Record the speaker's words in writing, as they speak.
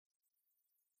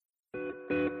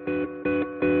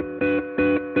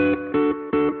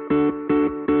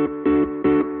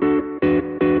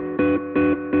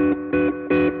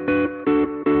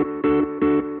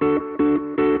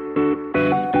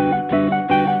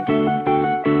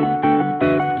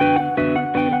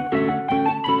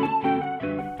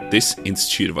This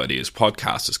Institute of Ideas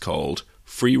podcast is called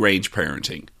Free Range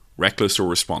Parenting, Reckless or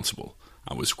Responsible,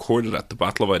 and was recorded at the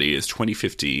Battle of Ideas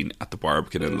 2015 at the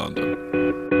Barbican in London.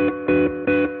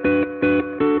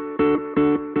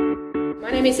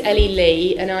 My name is Ellie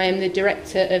Lee, and I am the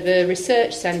director of a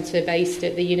research centre based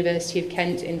at the University of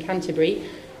Kent in Canterbury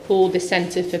called the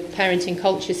Centre for Parenting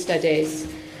Culture Studies.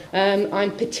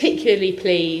 I'm particularly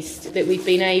pleased that we've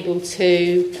been able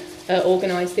to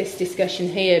organise this discussion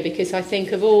here, because I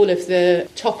think of all of the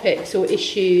topics or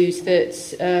issues that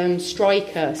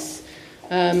strike us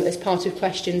as part of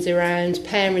questions around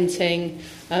parenting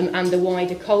and the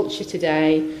wider culture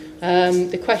today,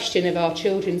 the question of our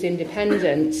children's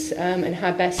independence and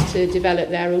how best to develop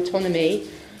their autonomy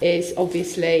is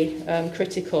obviously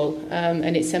critical,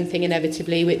 and it's something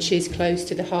inevitably which is close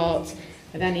to the heart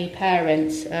of any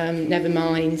parent, never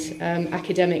mind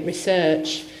academic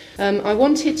research. I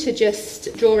wanted to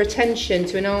just draw attention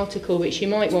to an article which you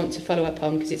might want to follow up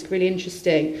on because it's really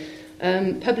interesting,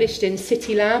 published in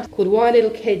City Lab, called Why Little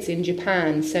Kids in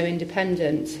Japan So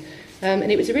Independent.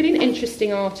 And it was a really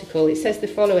interesting article. It says the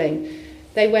following: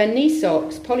 they wear knee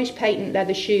socks, polished patent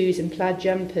leather shoes and plaid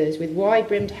jumpers with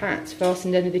wide-brimmed hats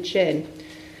fastened under the chin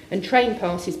and train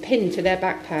passes pinned to their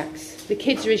backpacks. The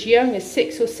kids are as young as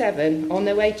 6 or 7 on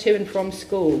their way to and from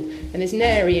school, and there's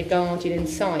nary a guardian in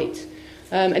sight.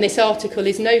 And this article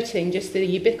is noting just the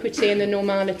ubiquity and the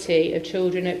normality of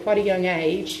children at quite a young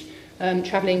age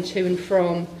travelling to and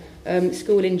from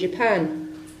school in Japan.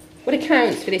 What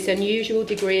accounts for this unusual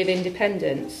degree of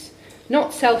independence?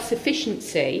 Not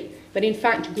self-sufficiency, but in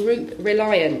fact group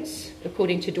reliance,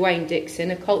 according to Dwayne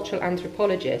Dixon, a cultural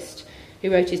anthropologist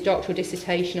who wrote his doctoral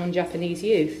dissertation on Japanese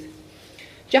youth.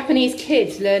 Japanese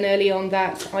kids learn early on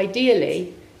that,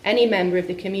 ideally, any member of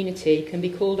the community can be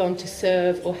called on to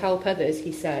serve or help others,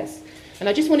 he says. And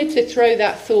I just wanted to throw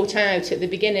that thought out at the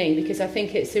beginning because I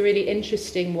think it's a really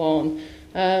interesting one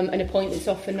and a point that's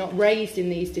often not raised in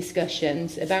these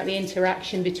discussions about the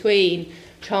interaction between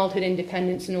childhood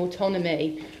independence and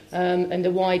autonomy and the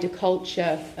wider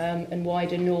culture and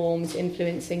wider norms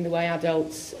influencing the way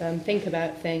adults think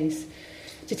about things.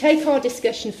 To take our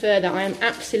discussion further, I am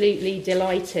absolutely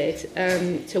delighted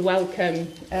to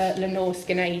welcome Lenore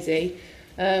Skenazy,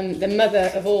 the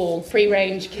mother of all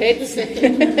free-range kids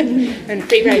and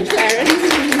free-range parents.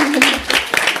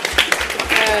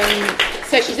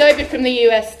 So she's over from the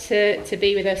US to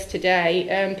be with us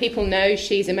today. People know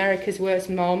she's America's worst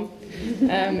mom,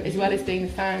 as well as being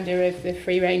the founder of the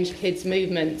free-range kids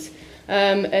movement.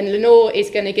 And Lenore is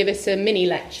going to give us a mini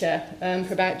lecture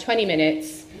for about 20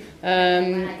 minutes.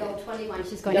 When I go 21,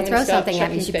 she's going to throw something at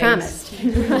me, she promised.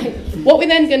 What we're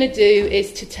then going to do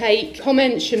is to take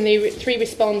comments from the 3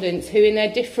 respondents who in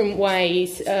their different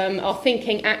ways are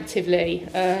thinking actively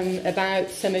about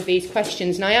some of these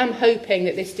questions. And I am hoping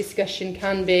that this discussion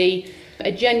can be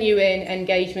a genuine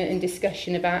engagement and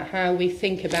discussion about how we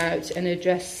think about and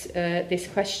address this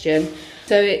question.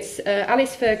 So it's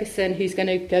Alice Ferguson who's going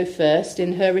to go first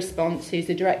in her response, who's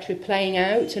the director of Playing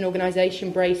Out, an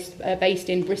organisation based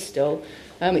in Bristol,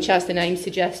 which, as the name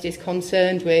suggests, is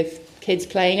concerned with kids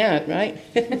playing out, right?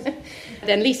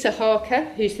 Then Lisa Harker,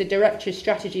 who's the director of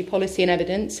Strategy, Policy and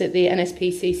Evidence at the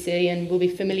NSPCC and will be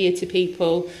familiar to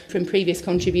people from previous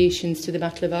contributions to the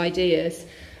Battle of Ideas.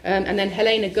 And then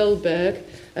Helena Goldberg,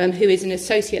 who is an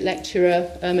associate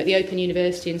lecturer at the Open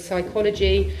University in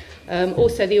psychology,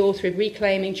 also the author of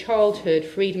Reclaiming Childhood,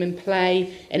 Freedom and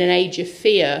Play in an Age of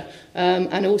Fear,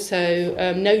 and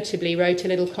also notably wrote a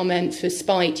little comment for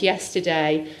Spite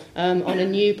yesterday on a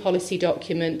new policy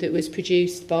document that was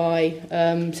produced by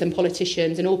some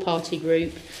politicians, an all-party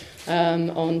group,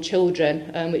 on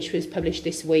children, which was published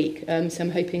this week. So I'm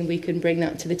hoping we can bring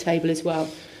that to the table as well.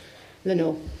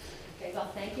 Lenore. Well,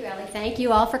 thank you, Ellie. Thank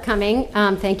you all for coming.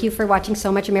 Thank you for watching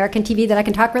so much American TV that I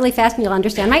can talk really fast and you'll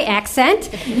understand my accent.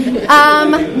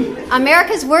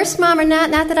 America's Worst Mom, or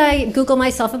not that I Google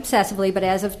myself obsessively, but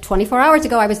as of 24 hours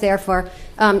ago, I was there for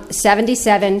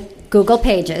 77 Google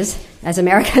pages as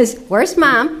America's Worst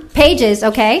Mom. Pages,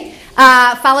 okay?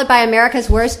 Followed by America's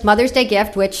Worst Mother's Day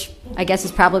Gift, which I guess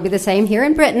is probably the same here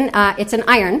in Britain. It's an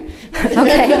iron.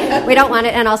 Okay, we don't want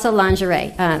it. And also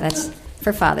lingerie. That's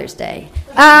for Father's Day.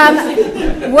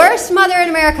 Worst mother in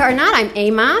America or not, I'm a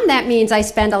mom. That means I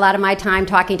spend a lot of my time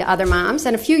talking to other moms.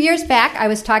 And a few years back, I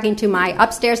was talking to my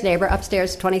upstairs neighbor,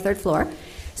 upstairs 23rd floor.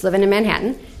 He's living in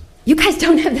Manhattan. you guys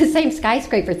don't have the same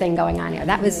skyscraper thing going on here.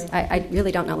 That was, I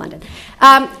really don't know London.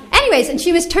 Anyways, and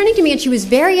she was turning to me and she was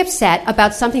very upset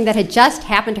about something that had just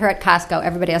happened to her at Costco.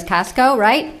 Everybody has Costco,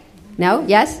 right? No?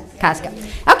 Yes? Costco.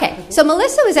 Okay, so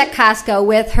Melissa was at Costco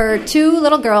with her 2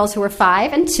 little girls who were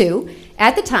 5 and 2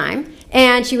 at the time,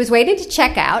 and she was waiting to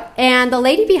check out, and the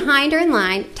lady behind her in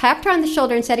line tapped her on the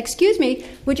shoulder and said, "Excuse me,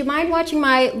 would you mind watching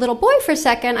my little boy for a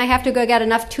second? I have to go get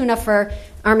enough tuna for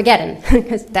Armageddon,"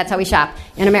 because that's how we shop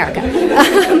in America.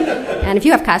 And if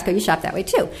you have Costco, you shop that way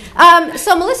too.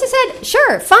 So Melissa said,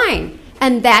 "Sure, fine."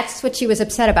 And that's what she was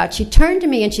upset about. She turned to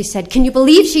me and she said, "Can you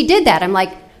believe she did that?" I'm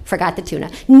like, "Forgot the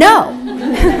tuna." No.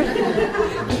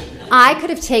 I could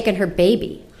have taken her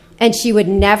baby and she would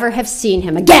never have seen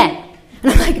him again.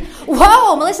 And I'm like,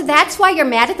 "Whoa, Melissa, that's why you're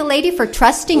mad at the lady for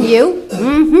trusting you?"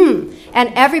 Mm-hmm.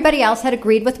 And everybody else had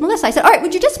agreed with Melissa. I said, "All right,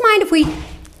 would you just mind if we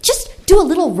just do a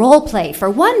little role play for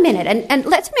 1 minute? And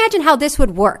let's imagine how this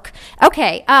would work."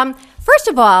 Okay, first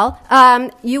of all,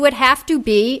 you would have to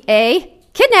be a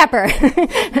kidnapper.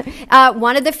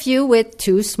 One of the few with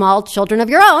 2 small children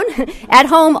of your own at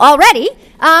home already,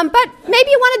 but maybe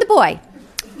you wanted the boy.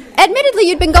 Admittedly,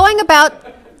 you'd been going about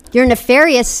your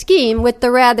nefarious scheme with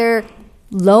the rather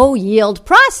low-yield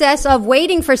process of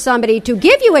waiting for somebody to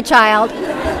give you a child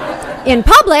in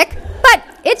public, but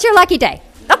it's your lucky day.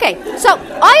 Okay, so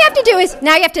all you have to do is,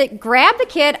 now you have to grab the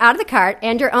kid out of the cart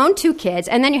and your own 2 kids,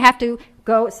 and then you have to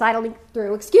go sidling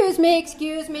through, excuse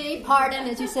me, pardon,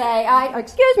 as you say,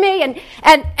 excuse me,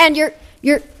 and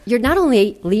you're not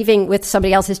only leaving with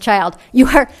somebody else's child, you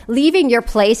are leaving your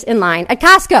place in line at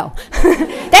Costco.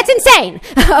 That's insane,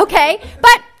 okay?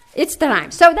 But it's the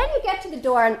time. So then you get to the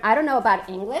door, and I don't know about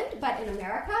England, but in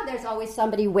America, there's always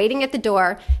somebody waiting at the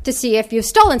door to see if you've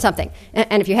stolen something.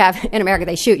 And if you have, in America,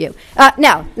 they shoot you.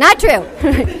 No, not true.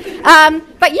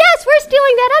 But yes, we're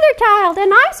stealing that other child,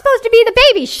 and I'm supposed to be the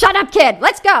baby. Shut up, kid.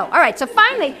 Let's go. All right, so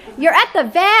finally, you're at the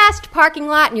vast parking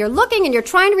lot, and you're looking, and you're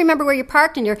trying to remember where you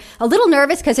parked, and you're a little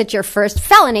nervous because it's your first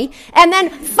felony. And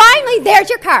then finally, there's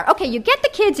your car. Okay, you get the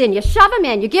kids in, you shove them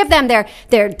in, you give them their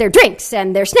drinks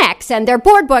and their snacks and their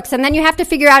board books, and then you have to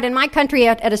figure out, in my country,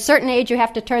 at a certain age, you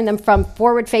have to turn them from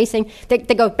forward-facing. They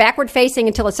go backward-facing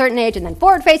until a certain age, and then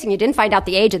forward-facing. You didn't find out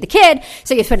the age of the kid,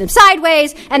 so you put them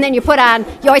sideways, and then you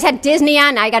always had Disney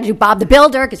on. Now you got to do Bob the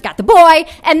Builder because you got the boy,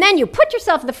 and then you put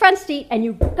yourself in the front seat and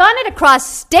you gun it across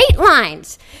state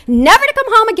lines, never to come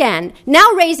home again, now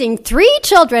raising 3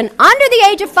 children under the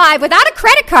age of 5 without a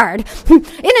credit card in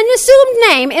an assumed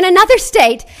name in another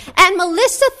state, and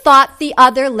Melissa thought the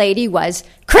other lady was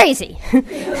crazy.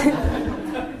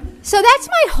 So that's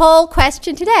my whole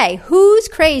question today. Who's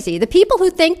crazy? The people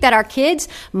who think that our kids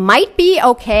might be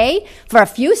okay for a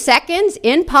few seconds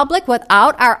in public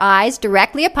without our eyes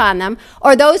directly upon them,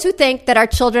 or those who think that our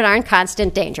children are in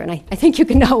constant danger? And I think you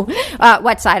can know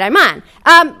what side I'm on.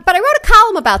 But I wrote a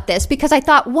column about this because I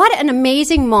thought, what an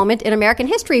amazing moment in American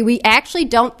history. We actually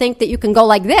don't think that you can go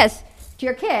like this to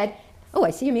your kid. Oh,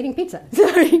 I see you eating pizza.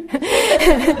 Sorry.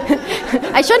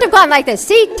 I shouldn't have gone like this.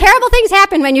 See, terrible things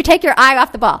happen when you take your eye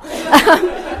off the ball.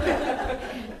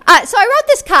 So I wrote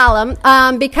this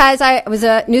column because I was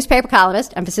a newspaper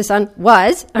columnist, emphasis on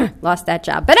was, lost that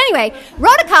job. But anyway,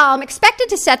 wrote a column, expected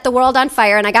to set the world on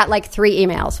fire, and I got like 3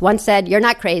 emails. One said, "You're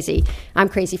not crazy. I'm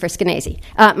crazy for Skenazy,"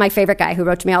 my favorite guy who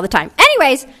wrote to me all the time.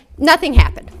 Anyways, nothing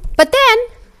happened. But then,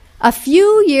 a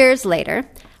few years later,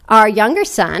 our younger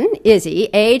son, Izzy,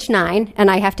 age 9, and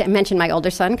I have to mention my older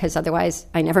son because otherwise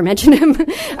I never mention him.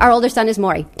 Our older son is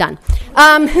Maury. Done.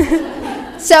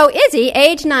 So Izzy,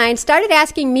 age 9, started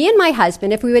asking me and my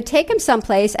husband if we would take him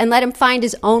someplace and let him find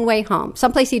his own way home,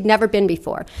 someplace he'd never been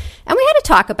before. And we had to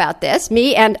talk about this,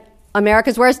 me and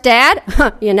America's worst dad.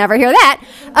 You never hear that.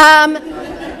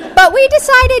 But we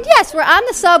decided, yes, we're on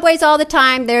the subways all the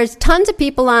time. There's tons of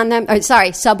people on them.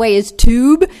 Subway is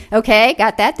tube. Okay,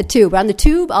 got that? The tube. We're on the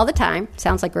tube all the time.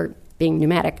 Sounds like we're being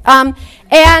pneumatic.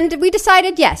 And we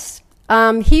decided, yes,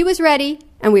 he was ready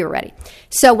and we were ready.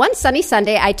 So one sunny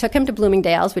Sunday, I took him to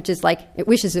Bloomingdale's, which is like, it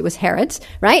wishes it was Harrods,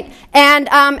 right? And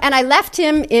I left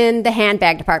him in the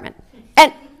handbag department.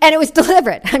 And it was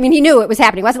deliberate. I mean, he knew it was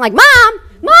happening. It wasn't like, Mom!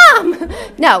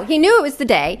 No, he knew it was the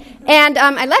day. And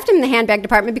I left him in the handbag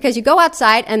department because you go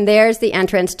outside and there's the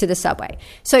entrance to the subway.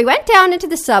 So he went down into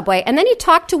the subway, and then he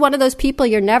talked to one of those people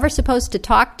you're never supposed to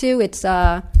talk to. It's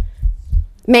a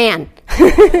man.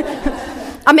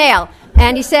 A male.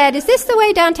 And he said, "Is this the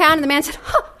way downtown?" And the man said,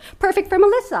 "Perfect for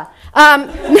Melissa."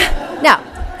 No.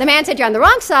 The man said, "You're on the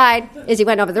wrong side." Izzy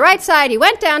went over the right side. He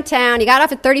went downtown. He got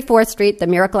off at 34th Street, the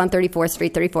miracle on 34th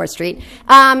Street.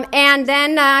 And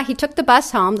then he took the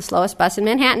bus home, the slowest bus in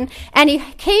Manhattan, and he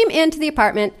came into the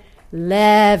apartment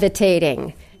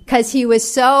levitating, because he was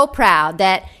so proud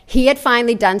that he had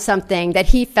finally done something that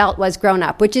he felt was grown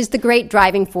up, which is the great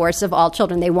driving force of all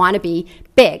children. They want to be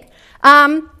big.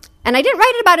 And I didn't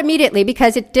write it about immediately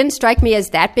because it didn't strike me as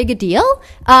that big a deal,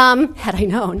 had I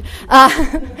known.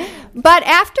 But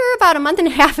after about a month and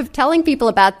a half of telling people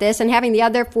about this and having the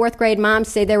other fourth grade moms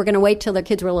say they were going to wait till their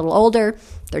kids were a little older,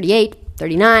 38,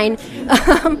 39,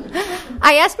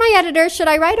 I asked my editor, should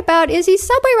I write about Izzy's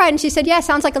subway ride? And she said, yeah,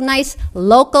 sounds like a nice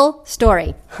local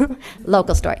story.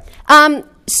 Local story.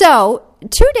 So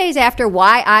 2 days after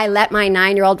why I let my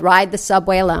 9-year-old ride the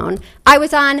subway alone, I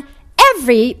was on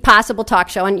every possible talk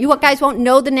show, and you guys won't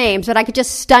know the names, but I could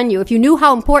just stun you if you knew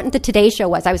how important the Today Show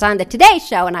was. I was on the Today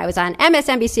Show, and I was on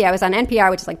MSNBC, I was on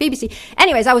NPR, which is like BBC.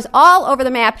 Anyways, I was all over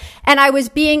the map, and I was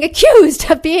being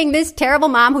accused of being this terrible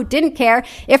mom who didn't care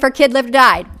if her kid lived or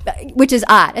died, which is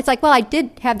odd. It's like, well, I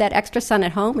did have that extra son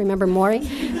at home, remember Maury?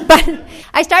 But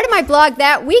I started my blog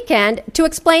that weekend to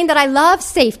explain that I love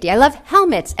safety. I love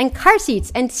helmets and car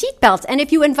seats and seat belts, and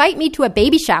if you invite me to a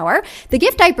baby shower, the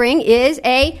gift I bring is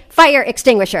a fire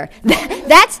extinguisher.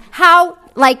 That's how,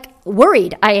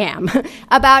 worried I am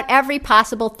about every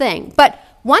possible thing. But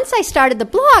once I started the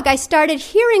blog, I started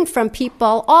hearing from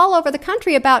people all over the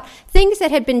country about things that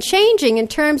had been changing in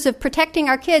terms of protecting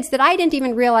our kids that I didn't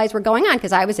even realize were going on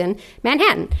because I was in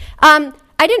Manhattan. I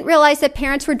didn't realize that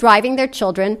parents were driving their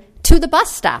children to the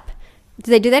bus stop.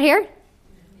 Do they do that here?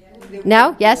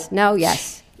 No? Yes? No?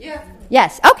 Yes? Yeah.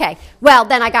 Yes. Okay. Well,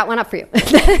 then I got one up for you.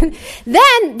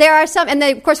 Then there are some, and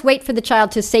they, of course, wait for the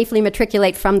child to safely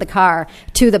matriculate from the car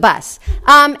to the bus.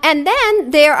 And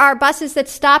then there are buses that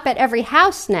stop at every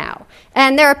house now.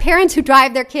 And there are parents who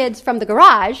drive their kids from the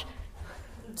garage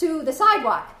to the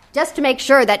sidewalk just to make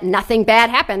sure that nothing bad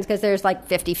happens because there's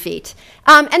 50 feet.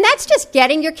 And that's just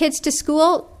getting your kids to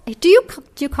school. Do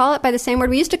you call it by the same word?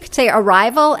 We used to say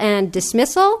arrival and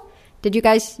dismissal. Did you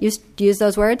guys use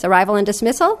those words, arrival and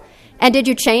dismissal? And did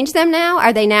you change them now?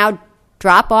 Are they now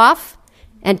drop off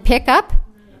and pick up?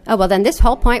 Oh, well, then this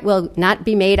whole point will not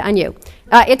be made on you.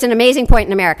 It's an amazing point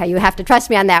in America. You have to trust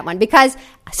me on that one because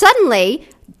suddenly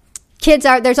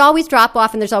there's always drop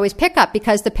off and there's always pick up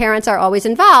because the parents are always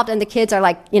involved and the kids are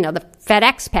the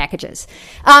FedEx packages.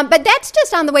 But that's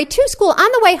just on the way to school. On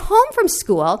the way home from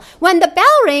school, when the bell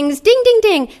rings, ding, ding,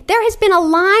 ding, there has been a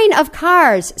line of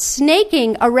cars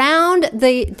snaking around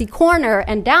the corner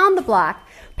and down the block.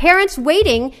 Parents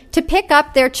waiting to pick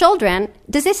up their children.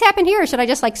 Does this happen here or should I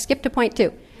just skip to point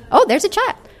 2? Oh, there's a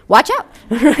child. Watch out.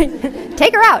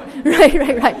 Take her out.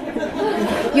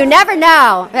 Right. You never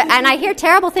know. And I hear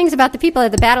terrible things about the people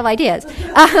at the Battle Ideas.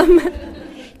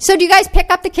 So do you guys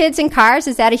pick up the kids in cars?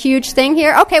 Is that a huge thing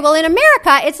here? Okay, well, in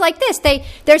America, it's like this.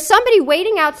 There's somebody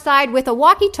waiting outside with a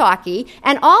walkie-talkie,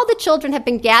 and all the children have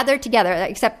been gathered together,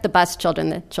 except the bus children,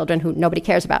 the children who nobody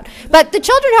cares about. But the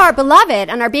children who are beloved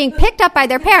and are being picked up by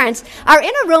their parents are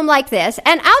in a room like this,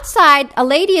 and outside, a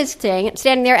lady is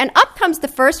standing there, and up comes the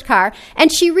first car,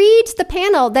 and she reads the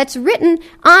panel that's written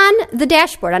on the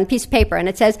dashboard on a piece of paper, and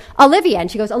it says, Olivia, and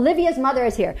she goes, Olivia's mother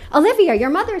is here. Olivia, your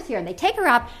mother is here. And they take her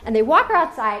up, and they walk her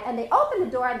outside, and they open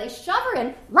the door and they shove her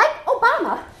in like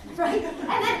Obama, right?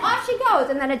 And then off she goes,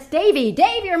 and then it's Davy,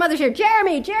 your mother's here,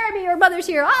 Jeremy, your mother's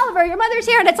here, Oliver, your mother's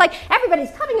here, and it's like everybody's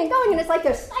coming and going, and it's like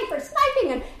there's snipers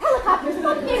sniping and helicopters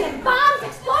going in and bombs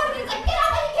exploding, and it's like, get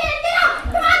out when you can, get out!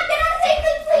 Come on, get out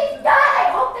safely, please, God, I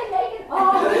hope they make it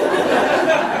home.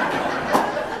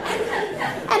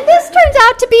 And this turns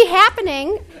out to be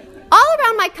happening all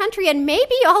around my country and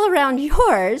maybe all around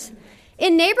yours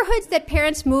in neighborhoods that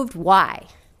parents moved. Why?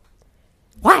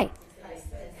 Why?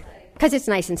 Because it's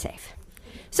nice and safe.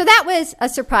 So that was a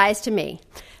surprise to me.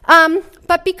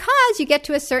 But because you get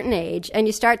to a certain age and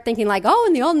you start thinking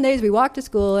in the olden days we walked to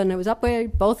school and it was up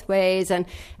both ways, and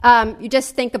you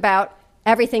just think about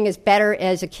everything is better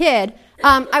as a kid,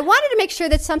 I wanted to make sure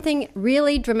that something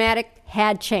really dramatic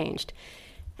had changed.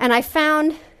 And I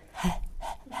found,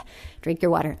 drink your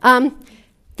water,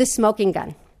 the smoking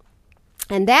gun.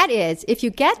 And that is, if you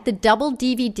get the double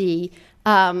DVD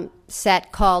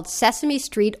set called Sesame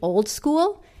Street Old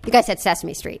School. You guys said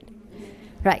Sesame Street.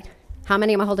 Right. How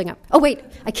many am I holding up? Oh, wait,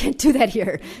 I can't do that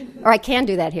here. Or I can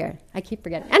do that here. I keep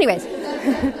forgetting. Anyways,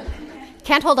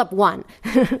 can't hold up one.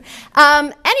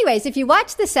 Anyways, if you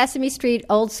watch the Sesame Street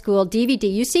Old School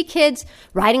DVD, you see kids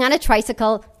riding on a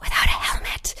tricycle without a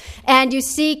helmet. And you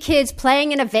see kids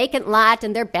playing in a vacant lot,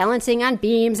 and they're balancing on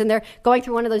beams, and they're going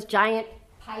through one of those giant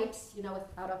pipes,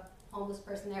 without a homeless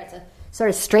person there. It's a sort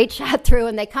of straight shot through,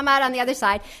 and they come out on the other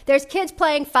side. There's kids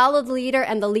playing Follow the Leader,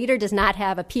 and the leader does not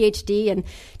have a PhD in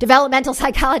developmental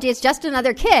psychology. It's just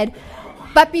another kid.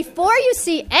 But before you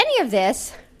see any of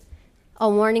this, a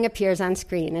warning appears on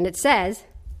screen, and it says,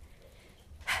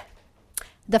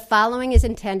 The following is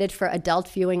intended for adult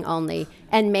viewing only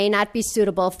and may not be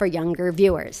suitable for younger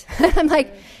viewers. I'm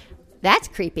like, that's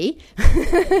creepy.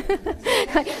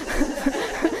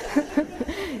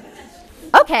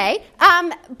 Okay,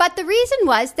 but the reason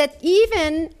was that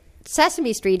even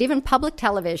Sesame Street, even public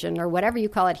television, or whatever you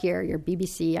call it here, your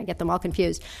BBC, I get them all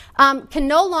confused, can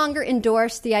no longer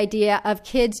endorse the idea of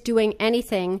kids doing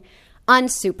anything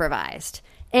unsupervised.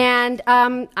 And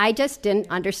I just didn't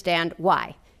understand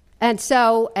why. And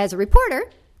so, as a reporter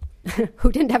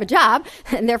who didn't have a job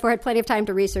and therefore had plenty of time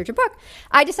to research a book,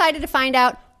 I decided to find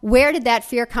out, where did that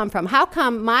fear come from? How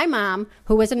come my mom,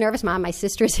 who was a nervous mom, my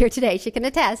sister is here today, she can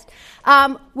attest,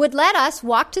 would let us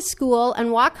walk to school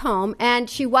and walk home, and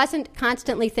she wasn't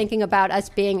constantly thinking about us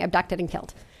being abducted and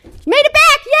killed? She made it back!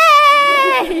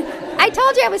 Yay! I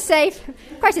told you I was safe.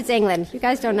 Of course, it's England. You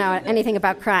guys don't know anything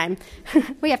about crime.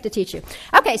 We have to teach you.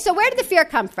 Okay, so where did the fear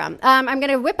come from? I'm going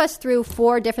to whip us through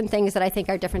 4 different things that I think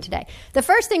are different today. The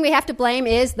first thing we have to blame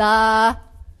is the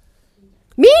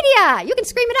media. You can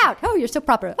scream it out. Oh, you're so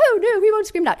proper. Oh, no, we won't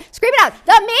scream it out. Scream it out.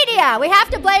 The media. We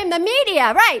have to blame the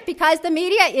media, right? Because the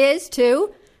media is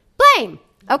to blame,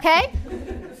 okay?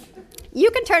 You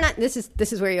can turn on, this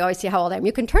is where you always see how old I am.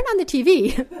 You can turn on the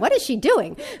TV. What is she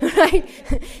doing? Right?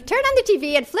 Turn on the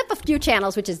TV and flip a few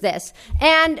channels, which is this.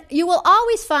 And you will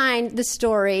always find the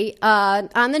story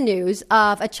on the news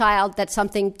of a child that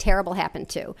something terrible happened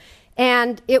to.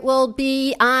 And it will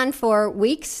be on for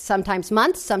weeks, sometimes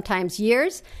months, sometimes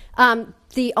years.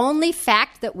 The only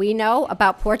fact that we know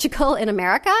about Portugal in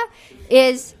America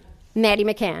is Maddie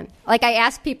McCann. Like, I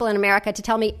ask people in America to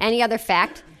tell me any other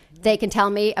fact they can tell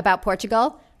me about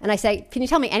Portugal. And I say, can you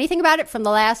tell me anything about it from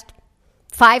the last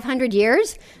 500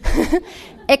 years?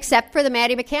 Except for the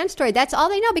Maddie McCann story. That's all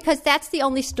they know, because that's the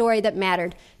only story that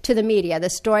mattered to the media,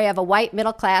 the story of a white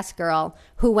middle-class girl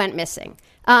who went missing.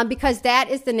 Because that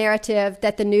is the narrative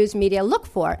that the news media look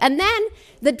for. And then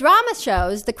the drama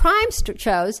shows, the crime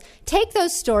shows, take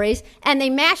those stories and they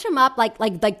mash them up like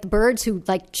the birds who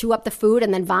like chew up the food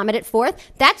and then vomit it forth.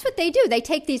 That's what they do. They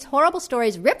take these horrible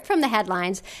stories ripped from the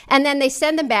headlines and then they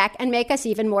send them back and make us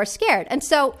even more scared. And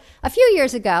so a few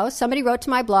years ago, somebody wrote to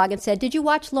my blog and said, "Did you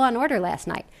watch Law and Order last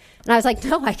night?" And I was like,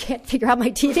 "No, I can't figure out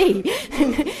my TV."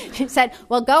 She said,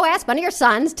 "Well, go ask one of your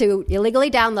sons to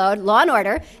illegally download Law and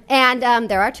Order, and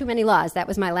there are too many laws." That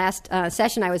was my last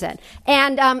session I was in.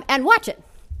 And watch it.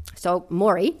 So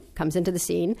Maury comes into the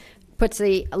scene, puts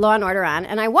the Law and Order on,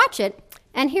 and I watch it,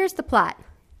 and here's the plot.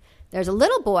 There's a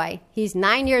little boy, he's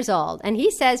 9 years old, and he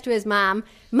says to his mom,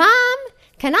 "Mom,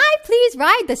 can I please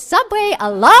ride the subway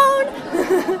alone?"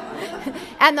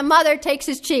 And the mother takes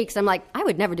his cheeks. I'm like, I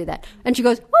would never do that. And she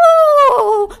goes,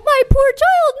 "Oh, my poor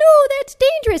child, no, that's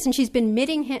dangerous." And she's been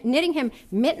knitting him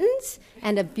mittens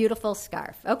and a beautiful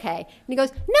scarf. Okay. And he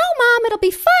goes, "No, Mom, it'll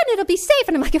be fun, it'll be safe."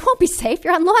 And I'm like, "It won't be safe,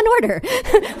 you're on Law and Order."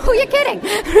 Who are you kidding?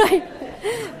 Right?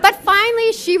 But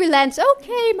finally she relents.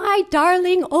 "Okay, my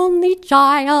darling only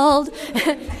child."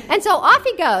 And so off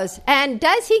he goes. And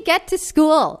does he get to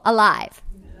school alive?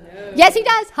 No. Yes, he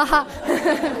does. Ha.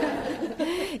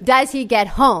 Does he get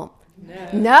home?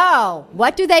 No.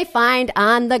 What do they find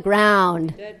on the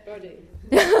ground? Dead body.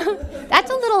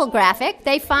 That's a little graphic.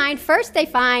 They find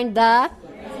the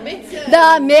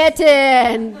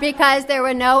mitten, because there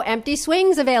were no empty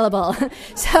swings available.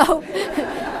 So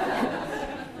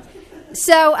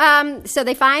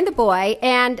they find the boy,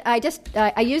 and I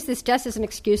use this just as an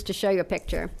excuse to show you a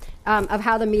picture of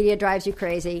how the media drives you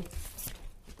crazy.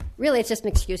 Really, it's just an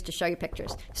excuse to show you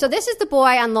pictures. So this is the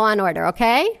boy on Law and Order,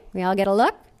 okay? We all get a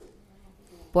look?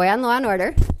 Boy on Law and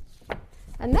Order.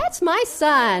 And that's my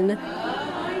son.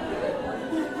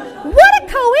 What a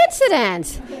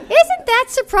coincidence. Isn't that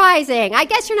surprising? I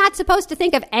guess you're not supposed to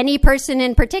think of any person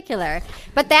in particular,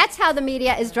 but that's how the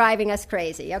media is driving us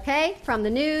crazy, okay? From the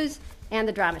news and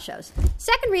the drama shows.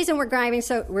 Second reason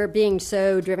we're being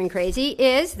so driven crazy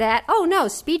is that, oh no,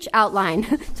 speech outline.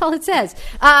 That's all it says.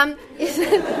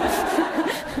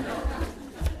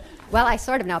 Well, I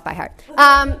sort of know it by heart.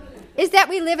 Is that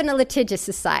we live in a litigious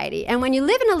society. And when you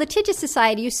live in a litigious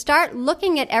society, you start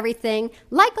looking at everything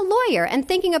like a lawyer and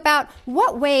thinking about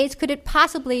what ways could it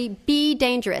possibly be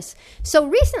dangerous. So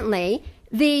recently,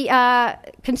 the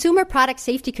Consumer Product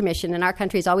Safety Commission in our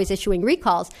country is always issuing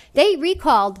recalls. They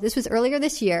recalled, this was earlier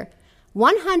this year,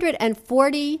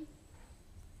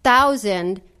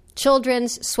 140,000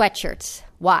 children's sweatshirts.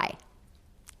 Why?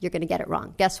 You're going to get it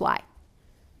wrong. Guess why?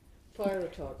 Fire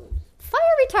retardant.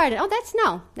 Fire retardant. Oh, that's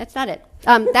not it.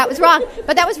 That was wrong.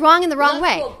 But that was wrong in the wrong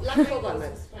way.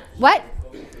 What?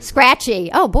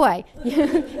 Scratchy. Oh, boy.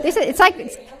 It's like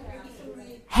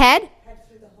head.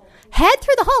 head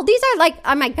through the hole. These are like,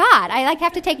 oh my God, I like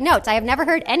have to take notes. I have never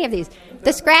heard any of these.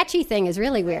 The scratchy thing is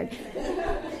really weird.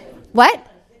 What?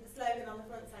 The slogan on the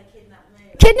front side, kidnap me.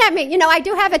 Kidnap me. You know, I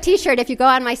do have a T-shirt if you go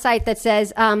on my site that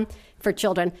says, for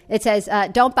children, it says,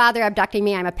 don't bother abducting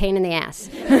me, I'm a pain in the ass.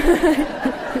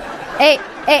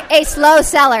 a slow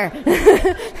seller.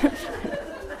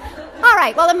 All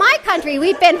right, well, in my country,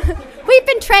 we've been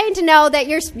trained to know that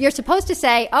you're supposed to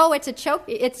say, oh, it's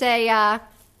a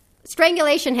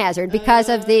strangulation hazard because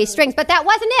of the strings, but that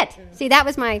wasn't it. See, that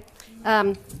was my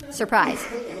surprise.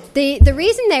 The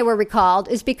reason they were recalled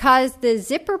is because the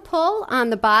zipper pull on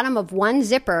the bottom of one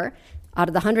zipper out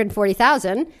of the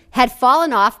 140,000 had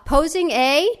fallen off, posing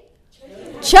a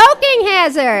choking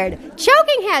hazard,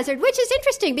 which is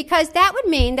interesting because that would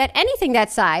mean that anything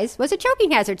that size was a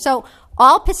choking hazard. So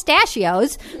all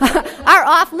pistachios are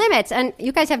off limits. And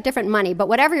you guys have different money, but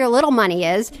whatever your little money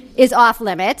is off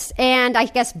limits. And I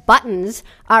guess buttons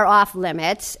are off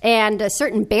limits. And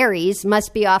certain berries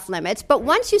must be off limits. But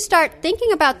once you start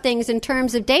thinking about things in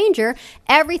terms of danger,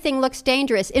 everything looks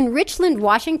dangerous. In Richland,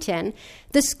 Washington,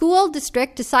 the school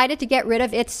district decided to get rid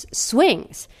of its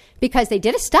swings because they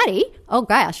did a study. Oh,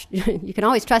 gosh, you can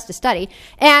always trust a study.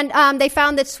 And they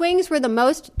found that swings were the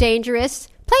most dangerous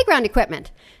playground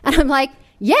equipment. And I'm like,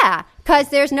 yeah, because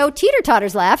there's no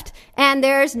teeter-totters left and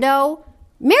there's no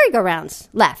merry-go-rounds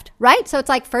left, right? So it's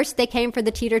like first they came for the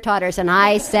teeter-totters and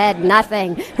I said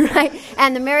nothing, right?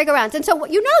 And the merry-go-rounds. And so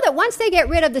you know that once they get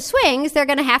rid of the swings, they're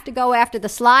going to have to go after the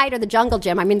slide or the jungle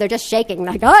gym. I mean, they're just shaking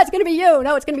like, oh, it's going to be you.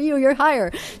 No, it's going to be you. You're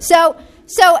higher. So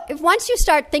if once you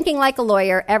start thinking like a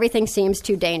lawyer, everything seems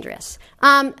too dangerous.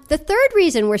 The third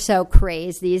reason we're so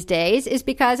crazed these days is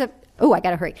because of I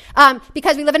got to hurry.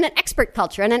 Because we live in an expert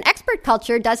culture, and an expert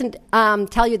culture doesn't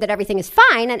tell you that everything is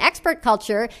fine. An expert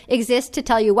culture exists to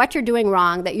tell you what you're doing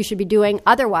wrong, that you should be doing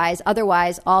otherwise.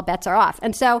 Otherwise, all bets are off.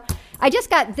 And so I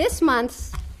just got this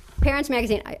month's Parents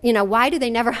Magazine. You know, why do they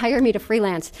never hire me to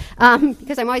freelance?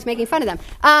 Because I'm always making fun of them.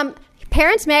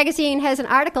 Parents Magazine has an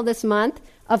article this month,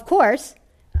 of course.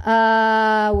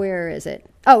 Where is it?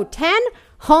 10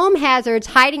 home hazards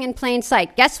hiding in plain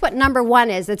sight. Guess what number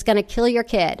 1 is that's going to kill your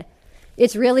kid?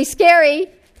 It's really scary.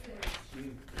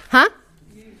 Huh?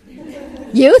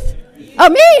 Youth? Oh,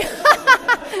 me?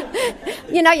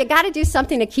 You know, you got to do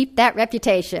something to keep that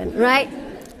reputation, right?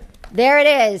 There it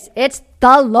is. It's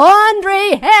the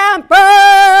laundry hamper.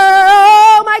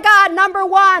 Oh, my God. Number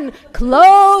 1,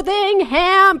 clothing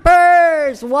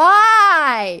hampers.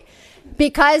 Why?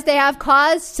 Because they have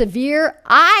caused severe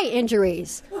eye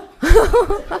injuries.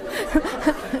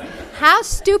 How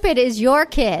stupid is your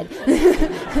kid?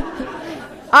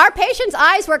 Our patient's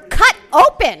eyes were cut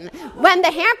open when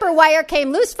the hamper wire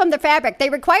came loose from the fabric. They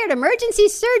required emergency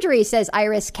surgery, says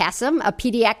Iris Kassem, a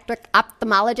pediatric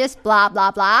ophthalmologist, blah,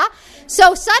 blah, blah.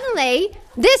 So suddenly,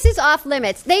 this is off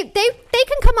limits. They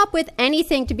can come up with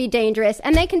anything to be dangerous,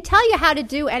 and they can tell you how to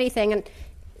do anything. And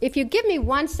if you give me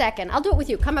 1 second, I'll do it with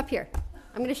you. Come up here.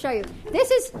 I'm going to show you. This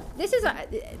is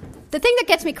the thing that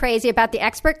gets me crazy about the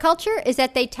expert culture is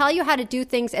that they tell you how to do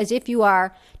things as if you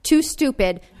are too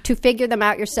stupid to figure them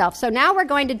out yourself. So now we're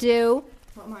going to do...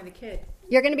 What am I, the kid?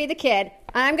 You're going to be the kid.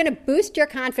 And I'm going to boost your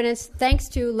confidence thanks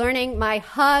to learning my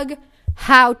hug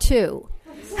how-to.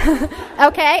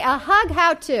 Okay, a hug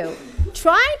how-to.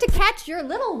 Trying to catch your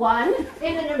little one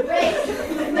in an embrace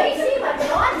may seem a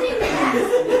daunting task.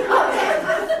 Okay.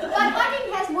 But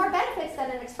hugging has more benefits than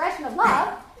an expression of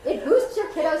love. It boosts your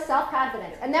kiddo's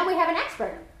self-confidence. And then we have an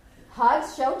expert.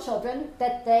 Hugs show children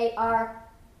that they are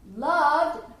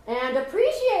loved and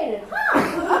appreciated.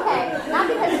 Okay, not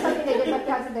because it's something they did, but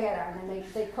because of the other. And then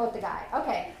they quote the guy.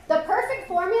 Okay, the perfect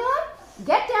formula,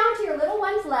 get down to your little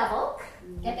one's level.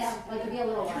 Get down, like to be a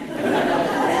little one.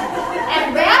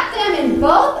 And wrap them in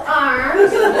both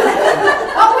arms.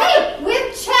 Oh, wait,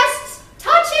 with chests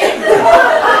touching.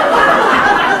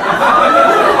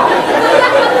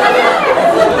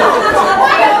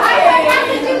 Why do I have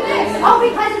to do this? Oh,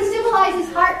 because it symbolizes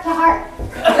heart to heart.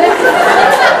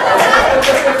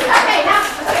 Okay,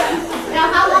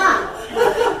 now how long?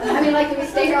 I mean, like, do we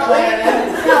stay here all day?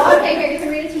 No, okay, here, you can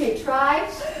read it to me. Try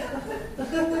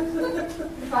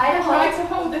to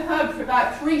hold the hug for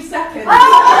about 3 seconds. Oh,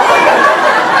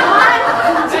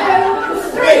 1,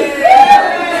 2, 3.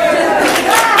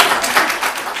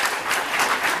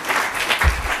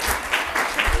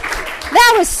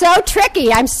 That was so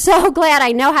tricky. I'm so glad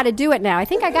I know how to do it now. I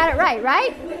think I got it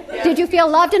right? Yeah. Did you feel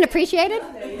loved and appreciated?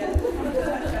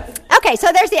 Okay,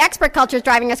 so there's the expert culture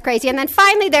driving us crazy. And then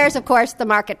finally there's, of course, the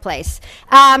marketplace.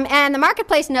 And the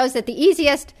marketplace knows that the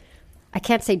easiest, I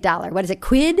can't say dollar, what is it,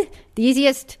 quid? The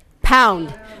easiest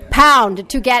pound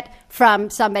to get from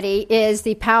somebody is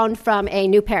the pound from a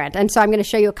new parent. And so I'm going to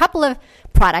show you a couple of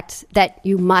products that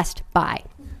you must buy.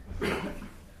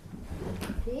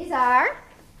 These are,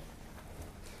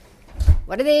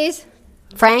 what are these?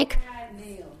 Frank?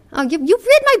 Oh, you've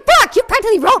read my book. You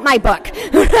practically wrote my book.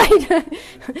 Right?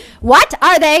 What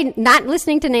are they? Not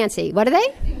listening to Nancy. What are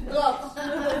they?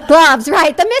 Gloves. Gloves,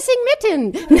 right. The missing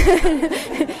mitten.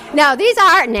 No, these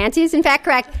are, Nancy is in fact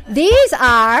correct, these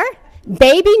are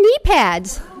baby knee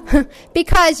pads.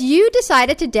 Because you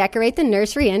decided to decorate the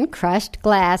nursery in crushed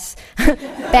glass.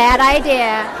 Bad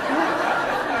idea.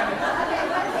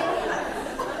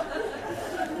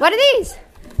 What are these?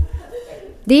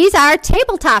 These are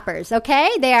table toppers, okay?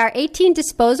 They are 18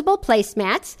 disposable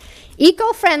placemats,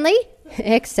 eco-friendly,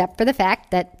 except for the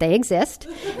fact that they exist.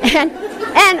 And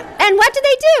what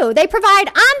do? They provide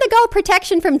on-the-go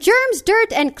protection from germs,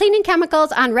 dirt, and cleaning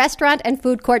chemicals on restaurant and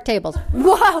food court tables.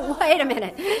 Whoa, wait a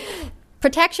minute.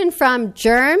 Protection from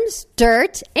germs,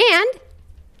 dirt, and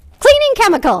cleaning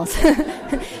chemicals.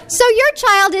 So your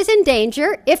child is in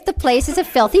danger if the place is a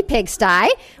filthy pigsty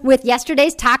with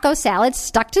yesterday's taco salad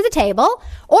stuck to the table,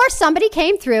 or somebody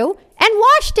came through and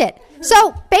washed it.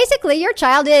 So basically your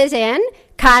child is in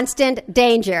constant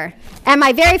danger. And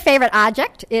my very favorite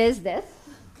object is this.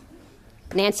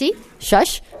 Nancy,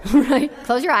 shush. Right,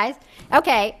 close your eyes.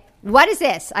 Okay, what is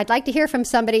this? I'd like to hear from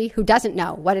somebody who doesn't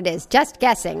know what it is. Just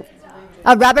guessing.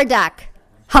 A rubber duck.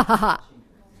 Ha ha ha.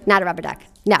 Not a rubber duck.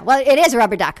 No, well, it is a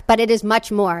rubber duck, but it is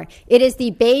much more. It is the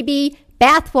baby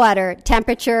bathwater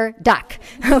temperature duck,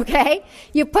 okay?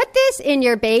 You put this in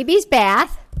your baby's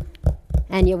bath,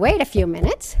 and you wait a few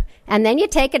minutes, and then you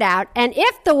take it out, and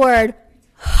if the word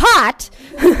hot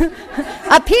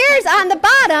appears on the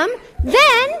bottom,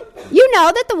 then you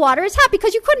know that the water is hot,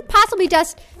 because you couldn't possibly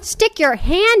just stick your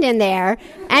hand in there,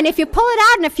 and if you pull it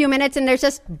out in a few minutes and there's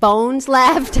just bones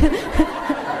left,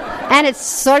 and it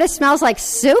sort of smells like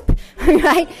soup,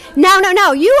 right? No.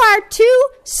 You are too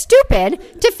stupid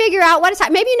to figure out what is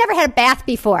hot. Maybe you never had a bath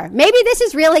before. Maybe this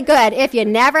is really good if you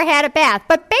never had a bath.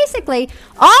 But basically,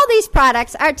 all these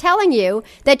products are telling you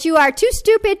that you are too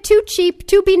stupid, too cheap,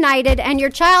 too benighted, and your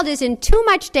child is in too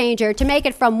much danger to make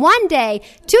it from one day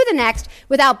to the next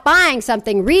without buying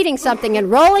something, reading something,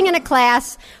 enrolling in a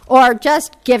class, or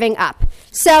just giving up.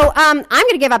 So I'm going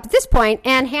to give up at this point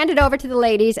and hand it over to the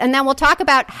ladies, and then we'll talk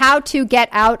about how to get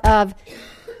out of,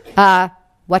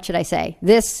 what should I say,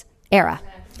 this era.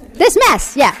 This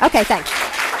mess. Yeah, okay, thanks.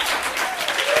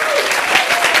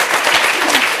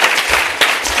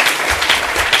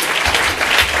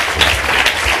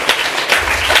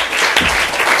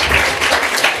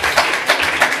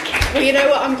 Well, you know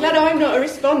what? I'm glad I'm not a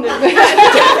respondent.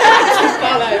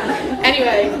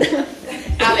 Anyway,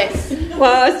 Alice.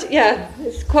 Well,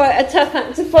 it's quite a tough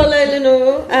act to follow,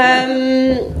 Lenore.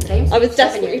 I was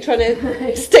desperately trying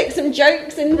to stick some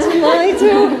jokes into my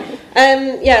talk.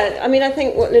 I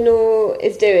think what Lenore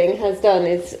has done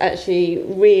is actually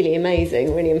really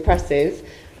amazing, really impressive.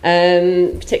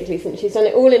 Particularly since she's done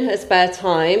it all in her spare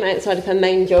time outside of her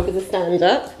main job as a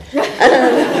stand-up. Good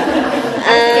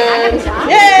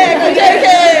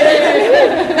joking!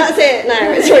 That's it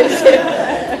now, it's really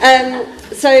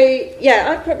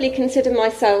I'd probably consider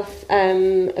myself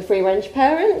a free-range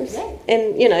parent.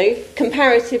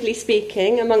 Comparatively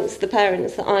speaking, amongst the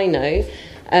parents that I know,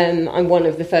 I'm one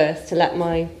of the first to let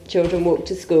my children walk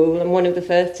to school. I'm one of the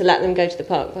first to let them go to the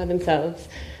park by themselves.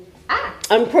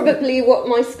 I'm probably what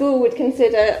my school would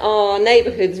consider our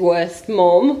neighbourhood's worst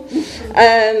mom,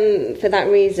 for that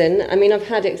reason. I mean, I've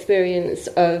had experience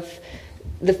of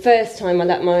the first time I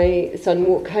let my son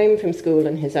walk home from school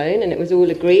on his own, and it was all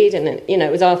agreed, and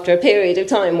it was after a period of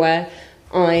time where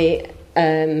I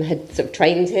had sort of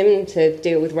trained him to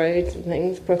deal with roads and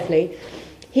things properly.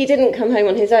 He didn't come home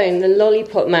on his own. The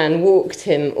lollipop man walked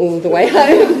him all the way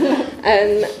home,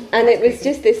 and it was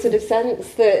just this sort of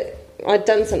sense that I'd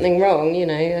done something wrong,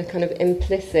 a kind of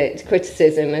implicit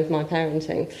criticism of my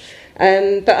parenting.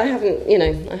 But I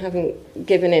haven't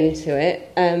given in to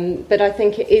it. But I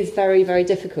think it is very, very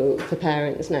difficult for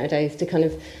parents nowadays to kind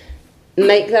of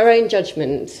make their own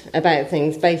judgment about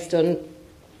things based on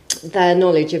their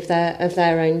knowledge of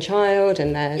their own child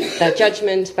and their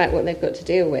judgment about what they've got to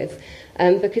deal with.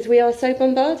 Because we are so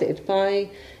bombarded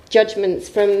by judgments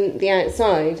from the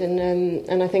outside.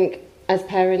 And I think as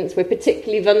parents, we're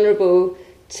particularly vulnerable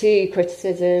to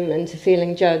criticism and to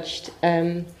feeling judged,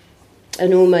 and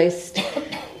almost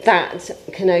that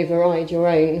can override your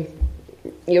own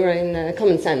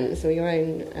common sense or your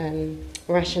own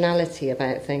rationality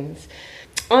about things.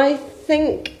 I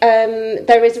think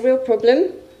there is a real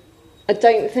problem. I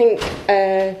don't think.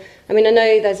 I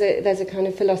know there's a kind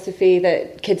of philosophy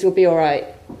that kids will be all right,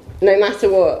 no matter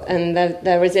what, and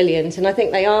they're resilient, and I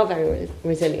think they are very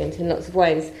resilient in lots of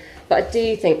ways. But I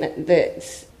do think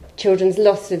that children's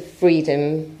loss of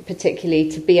freedom, particularly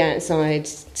to be outside,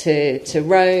 to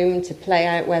roam, to play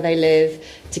out where they live,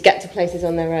 to get to places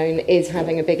on their own, is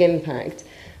having a big impact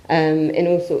in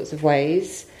all sorts of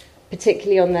ways,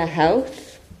 particularly on their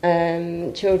health.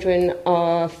 Children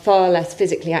are far less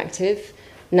physically active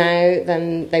now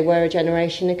than they were a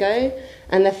generation ago,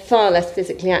 and they're far less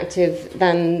physically active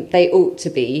than they ought to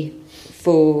be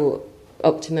for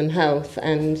optimum health.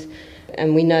 And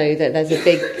we know that there's a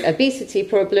big obesity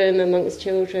problem amongst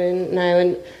children now,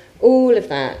 and all of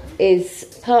that is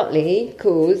partly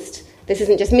caused, this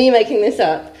isn't just me making this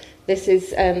up, this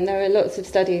is there are lots of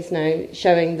studies now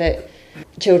showing that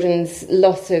children's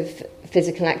loss of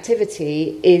physical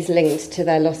activity is linked to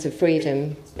their loss of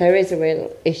freedom. There is a real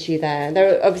issue there.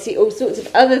 There are obviously all sorts of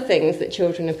other things that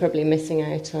children are probably missing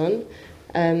out on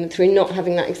through not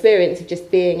having that experience of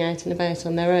just being out and about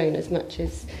on their own as much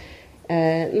as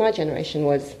my generation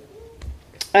was.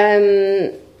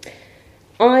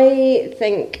 I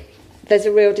think there's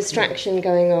a real distraction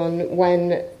going on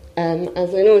when,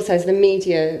 as Lenore says, the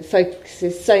media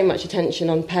focuses so much attention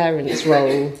on parents'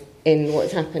 role in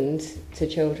what's happened to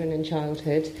children in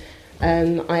childhood.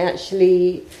 I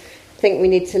actually think we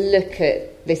need to look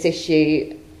at this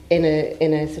issue in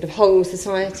a sort of whole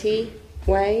society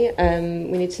way.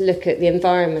 We need to look at the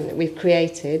environment that we've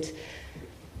created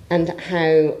and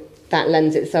how that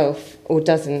lends itself or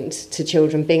doesn't to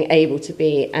children being able to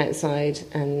be outside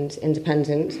and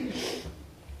independent.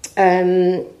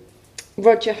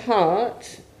 Roger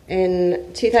Hart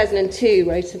in 2002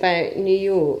 wrote about New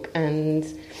York, and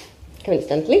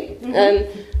coincidentally, I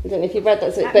don't know if you've read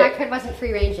that. My kid wasn't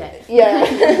free range yet.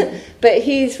 Yeah, but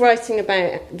he's writing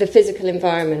about the physical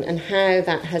environment and how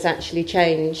that has actually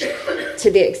changed to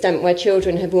the extent where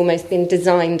children have almost been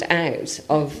designed out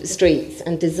of streets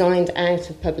and designed out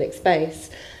of public space.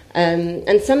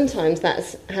 And sometimes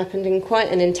that's happened in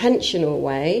quite an intentional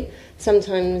way.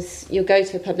 Sometimes you'll go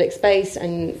to a public space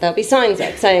and there'll be signs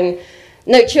up saying,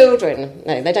 no children.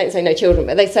 No, they don't say no children,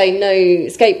 but they say no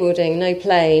skateboarding, no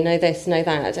play, no this, no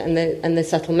that. And the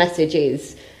subtle message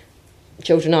is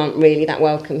children aren't really that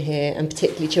welcome here, and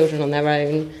particularly children on their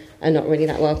own are not really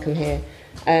that welcome here.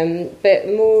 But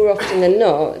more often than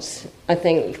not, I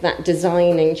think that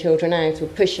designing children out or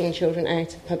pushing children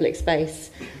out of public space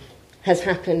has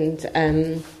happened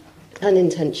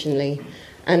unintentionally.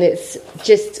 And it's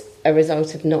just a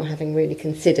result of not having really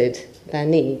considered their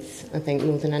needs, I think,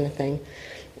 more than anything.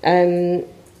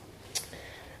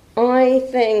 I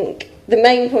think the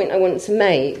main point I want to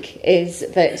make is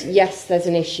that, yes, there's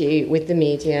an issue with the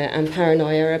media and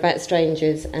paranoia about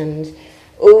strangers and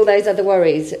all those other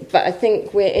worries, but I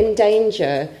think we're in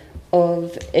danger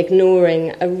of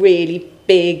ignoring a really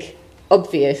big,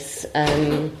 obvious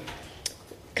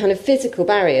kind of physical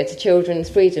barrier to children's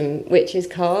freedom, which is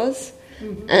cars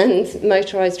and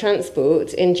motorised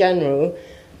transport in general,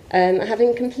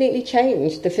 having completely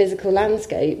changed the physical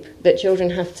landscape that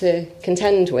children have to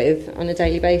contend with on a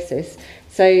daily basis.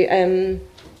 So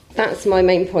that's my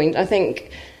main point. I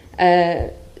think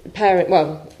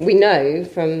we know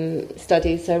from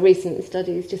studies, so recent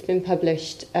studies just been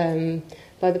published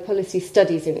by the Policy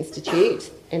Studies Institute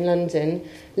in London,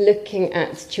 looking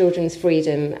at children's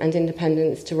freedom and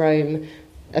independence to roam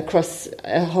across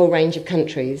a whole range of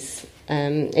countries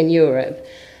in Europe.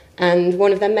 And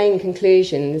one of their main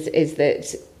conclusions is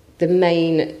that the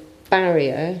main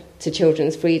barrier to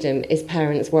children's freedom is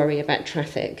parents' worry about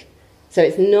traffic. So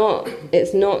it's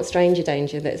not stranger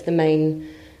danger that's the main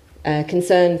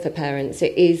concern for parents.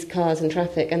 It is cars and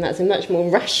traffic, and that's a much more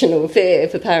rational fear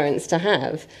for parents to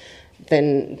have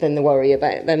than the worry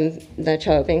about their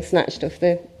child being snatched off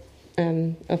the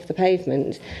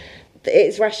pavement.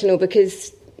 It's rational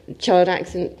because child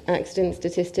accident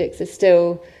statistics are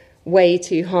still way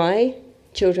too high.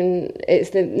 Children, it's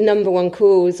the number one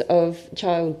cause of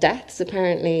child deaths,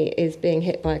 apparently, is being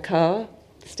hit by a car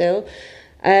still.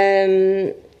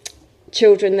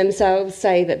 Children themselves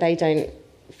say that they don't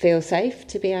feel safe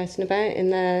to be out and about in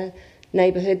their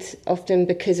neighbourhoods, often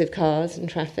because of cars and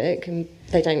traffic, and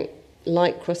they don't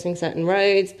like crossing certain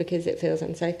roads because it feels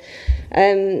unsafe.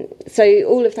 So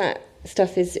all of that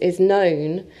stuff is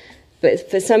known, but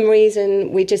for some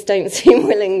reason we just don't seem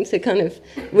willing to kind of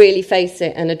really face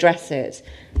it and address it.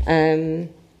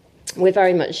 We're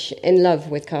very much in love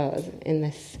with cars in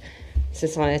this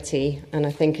society, and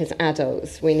I think as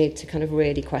adults we need to kind of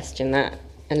really question that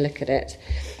and look at it.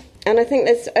 And I think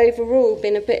there's overall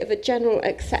been a bit of a general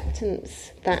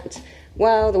acceptance that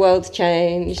well, the world's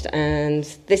changed and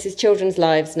this is children's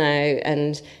lives now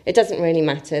and it doesn't really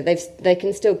matter. They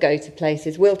can still go to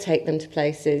places. We'll take them to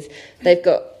places. They've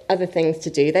got other things to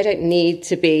do. They don't need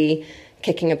to be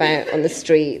kicking about on the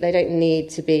street. They don't need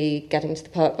to be getting to the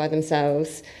park by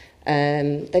themselves.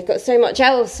 They've got so much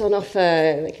else on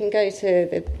offer. They can go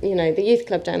to the youth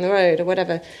club down the road or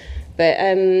whatever. But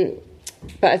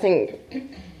I think,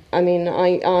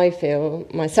 I feel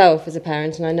myself as a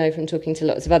parent, and I know from talking to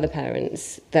lots of other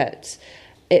parents, that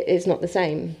it is not the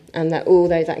same, and that all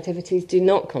those activities do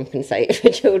not compensate for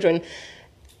children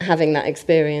having that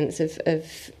experience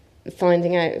of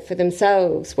finding out for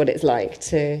themselves what it's like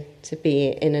to be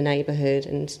in a neighbourhood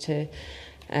and to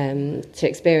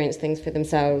experience things for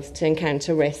themselves, to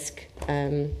encounter risk,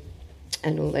 and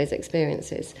all those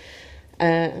experiences.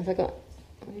 Have I got?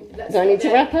 Do I need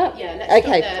to wrap up? Yeah, let's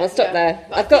okay, stop there.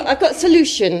 I'll stop there. I've got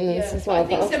solutions as well. I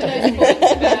think some of those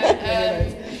points about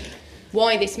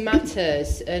why this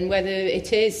matters and whether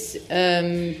it is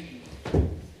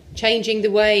changing the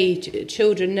way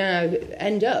children now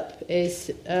end up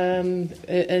is a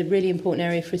really important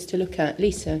area for us to look at.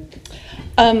 Lisa?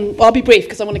 I'll be brief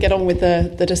because I want to get on with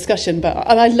the discussion,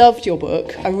 and I loved your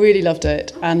book. I really loved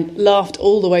it and laughed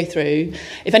all the way through.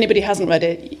 If anybody hasn't read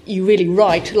it, you really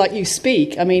write like you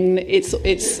speak. I mean, it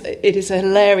is a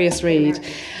hilarious read.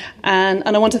 And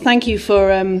I want to thank you for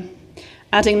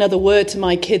adding another word to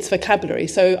my kids' vocabulary.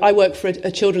 So I work for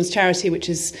a children's charity which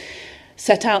is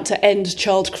set out to end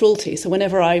child cruelty. So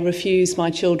whenever I refuse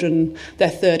my children their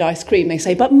third ice cream, they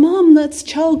say, "But Mum, that's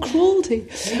child cruelty."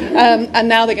 And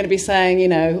now they're going to be saying,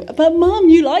 "But Mum,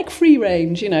 you like free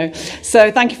range," So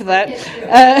thank you for that.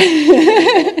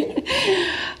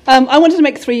 I wanted to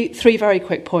make three very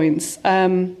quick points.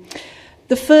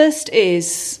 The first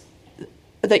is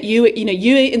that you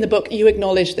in the book, you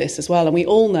acknowledge this as well, and we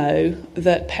all know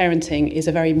that parenting is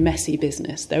a very messy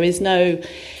business. There is no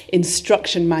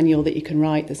instruction manual that you can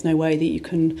write. There's no way that you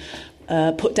can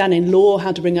put down in law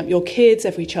how to bring up your kids.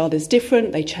 Every child is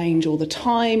different. They change all the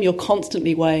time. You're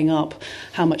constantly weighing up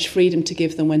how much freedom to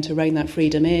give them, when to rein that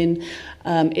freedom in.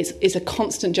 It's a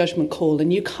constant judgment call,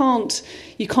 and you can't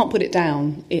put it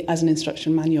down as an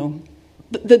instruction manual.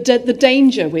 The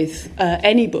danger with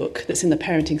any book that's in the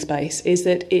parenting space is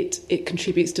that it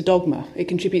contributes to dogma. It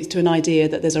contributes to an idea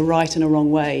that there's a right and a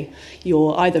wrong way.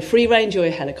 You're either free range or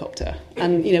a helicopter.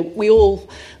 And, we all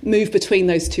move between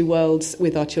those two worlds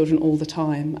with our children all the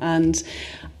time. And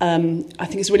I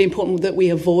think it's really important that we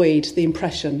avoid the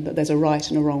impression that there's a right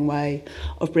and a wrong way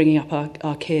of bringing up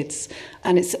our kids.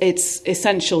 And it's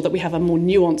essential that we have a more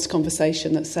nuanced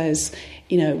conversation that says,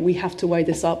 we have to weigh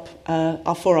this up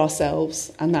for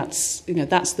ourselves, and that's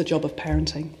the job of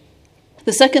parenting.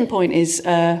 The second point is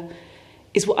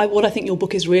what I think your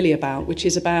book is really about, which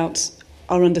is about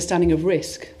our understanding of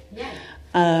risk. Yeah.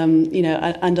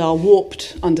 And our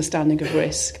warped understanding of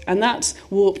risk. And that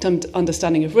warped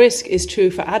understanding of risk is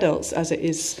true for adults as it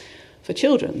is for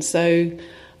children. So,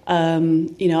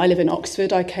 I live in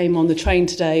Oxford. I came on the train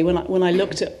today. When I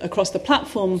looked across the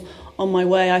platform on my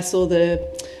way, I saw the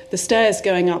stairs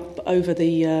going up over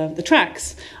the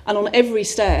tracks. And on every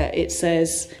stair it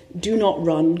says, "Do not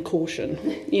run, caution."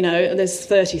 There's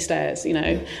 30 stairs,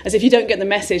 as if you don't get the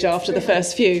message after the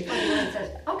first few.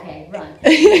 Okay, run.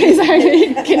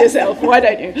 Exactly. Kill yourself. Why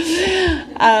don't you?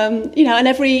 And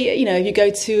every, you go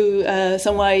to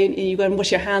somewhere, you go and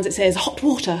wash your hands, it says hot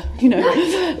water, you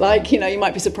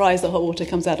might be surprised that hot water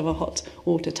comes out of a hot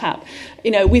water tap.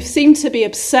 We've seemed to be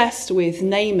obsessed with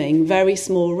naming very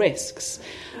small risks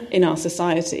in our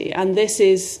society. And this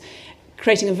is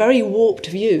creating a very warped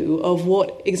view of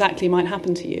what exactly might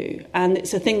happen to you. And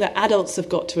it's a thing that adults have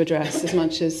got to address as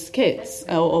much as kids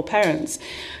or parents.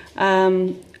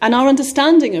 And our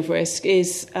understanding of risk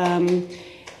is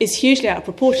hugely out of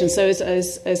proportion. So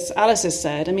as Alice has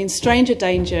said, stranger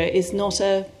danger is not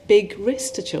a big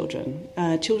risk to children.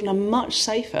 Children are much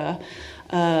safer,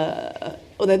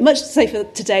 or they're much safer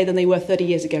today than they were 30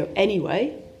 years ago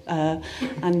anyway.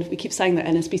 And we keep saying that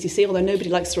NSPCC, although nobody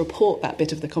likes to report that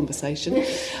bit of the conversation.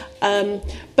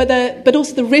 But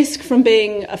also the risk from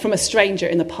being from a stranger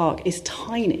in the park is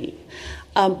tiny.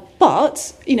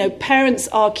 But parents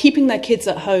are keeping their kids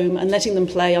at home and letting them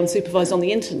play unsupervised on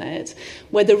the internet,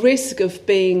 where the risk of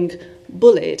being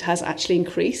bullied has actually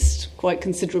increased quite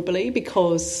considerably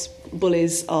because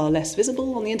bullies are less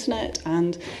visible on the internet,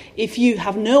 and if you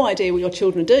have no idea what your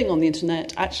children are doing on the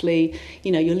internet, actually,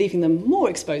 you're leaving them more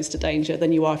exposed to danger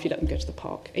than you are if you let them go to the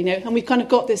park. And we've kind of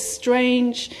got this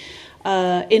strange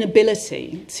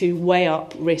inability to weigh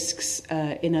up risks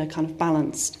in a kind of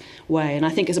balanced way, and I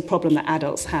think it's a problem that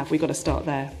adults have. We've got to start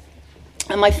there.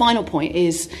 And my final point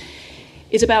is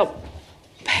about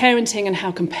parenting and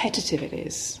how competitive it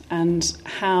is, and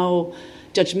how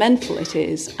judgmental it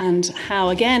is, and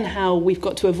how we've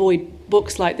got to avoid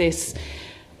books like this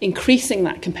increasing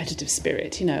that competitive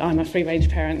spirit. You know, I'm a free-range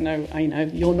parent. No, I know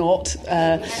you're not. You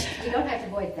don't have to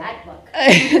avoid that book.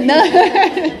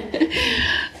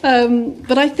 No.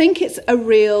 But I think it's a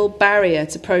real barrier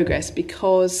to progress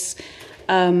because,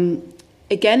 again,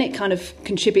 it kind of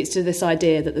contributes to this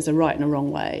idea that there's a right and a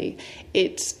wrong way.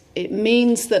 It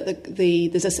means that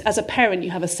as a parent, you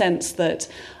have a sense that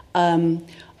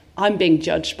I'm being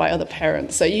judged by other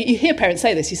parents. So you hear parents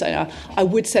say this. You say, I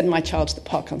would send my child to the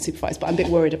park unsupervised, but I'm a bit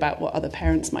worried about what other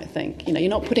parents might think. You know, you're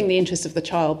not putting the interest of the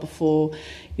child before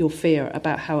your fear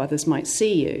about how others might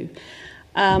see you.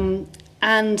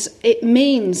 And it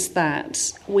means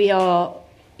that we are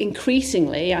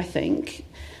increasingly, I think,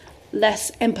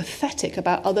 less empathetic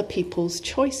about other people's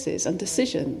choices and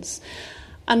decisions.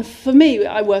 And for me,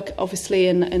 I work obviously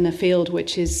in a field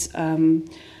which is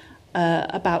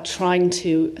about trying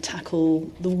to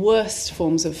tackle the worst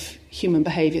forms of human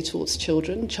behaviour towards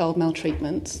children, child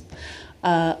maltreatment,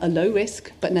 a low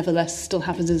risk, but nevertheless still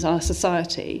happens in our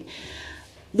society.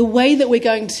 The way that we're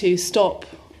going to stop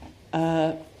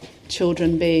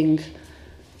children being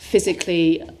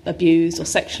physically abused or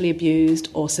sexually abused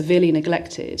or severely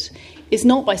neglected is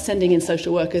not by sending in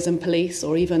social workers and police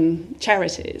or even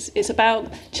charities. It's about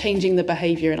changing the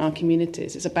behaviour in our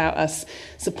communities. It's about us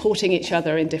supporting each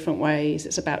other in different ways.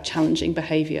 It's about challenging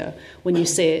behaviour when you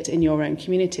see it in your own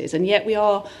communities. And yet we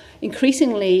are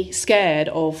increasingly scared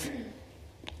of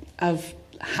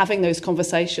having those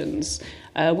conversations.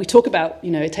 We talk about,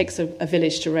 you know, it takes a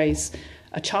village to raise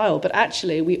a child, but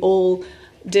actually we all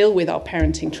deal with our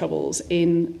parenting troubles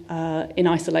in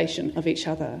isolation of each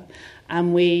other.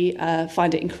 And we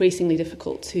find it increasingly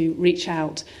difficult to reach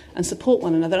out and support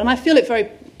one another. And I feel it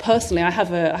very personally. I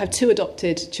have two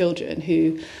adopted children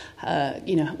who,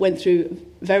 went through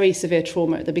very severe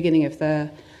trauma at the beginning of their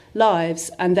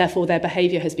lives, and therefore their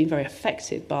behaviour has been very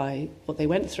affected by what they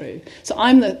went through. So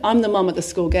I'm the mum at the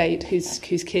school gate whose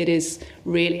kid is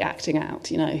really acting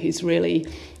out. You know, who's really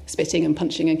spitting and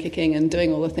punching and kicking and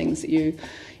doing all the things that you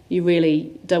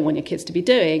really don't want your kids to be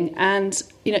doing. And,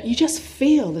 you know, you just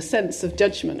feel the sense of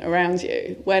judgment around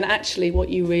you when actually what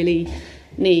you really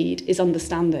need is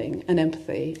understanding and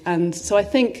empathy. And so I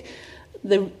think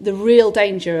the real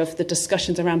danger of the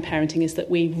discussions around parenting is that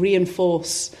we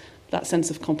reinforce that sense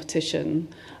of competition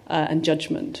and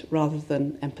judgment rather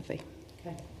than empathy.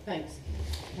 Okay, thanks.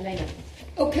 Elena.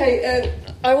 Okay,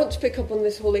 I want to pick up on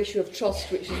this whole issue of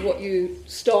trust, which is what you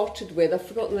started with. I've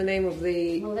forgotten the name of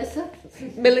the... Melissa,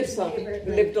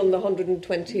 who lived on the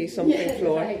 120-something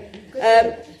floor.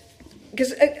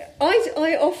 Because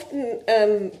I often,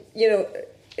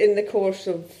 in the course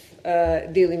of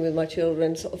dealing with my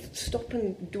children, sort of stop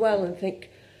and dwell and think,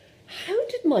 how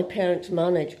did my parents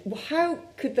manage? How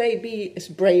could they be as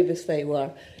brave as they were?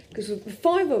 Because the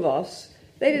five of us,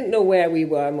 they didn't know where we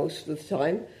were most of the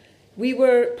time. We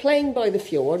were playing by the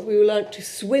fjord. We were learned to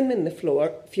swim in the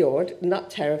fjord, and that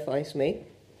terrifies me.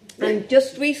 And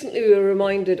just recently we were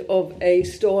reminded of a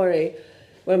story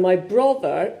where my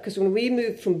brother, because when we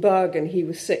moved from Bergen, he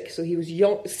was 6, so he was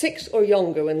 6 or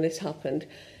younger when this happened,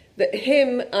 that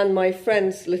him and my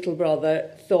friend's little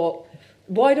brother thought,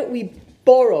 why don't we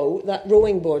borrow that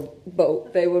rowing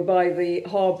boat? They were by the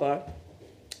harbour,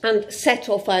 and set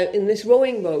off out in this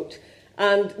rowing boat.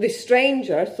 And this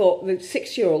stranger thought the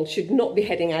 6-year-old should not be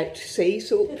heading out to sea,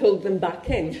 so it pulled them back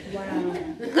in. Wow.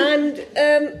 And,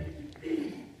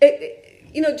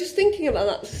 just thinking about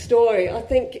that story, I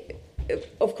think,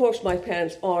 of course, my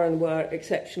parents are and were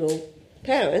exceptional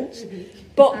parents,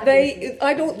 but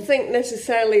I don't think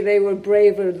necessarily they were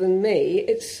braver than me.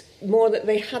 It's more that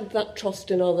they had that trust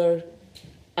in other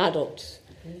adults.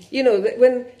 You know, that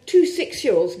when 2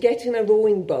 6-year-olds get in a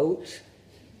rowing boat,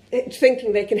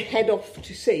 thinking they can head off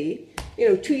to sea,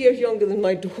 2 years younger than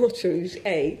my daughter, who's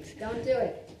 8. Don't do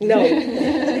it. No.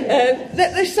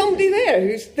 There's somebody there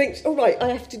who thinks, oh, right, I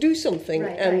have to do something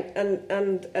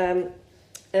and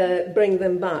bring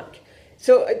them back.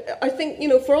 So I think,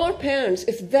 for our parents,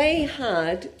 if they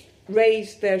had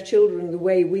raised their children the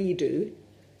way we do,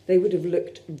 they would have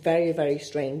looked very, very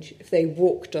strange if they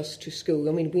walked us to school.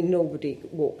 I mean, nobody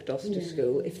walked us to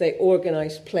school. If they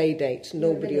organised play dates,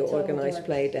 nobody organised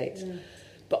play dates. Yeah.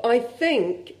 But I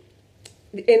think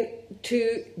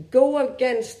to go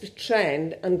against the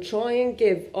trend and try and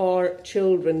give our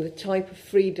children the type of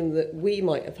freedom that we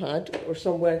might have had, or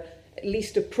somewhere at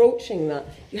least approaching that,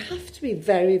 you have to be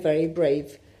very, very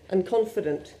brave and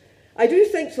confident. I do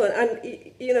think so,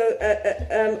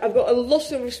 and I've got a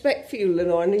lot of respect for you,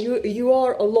 Lenore, and you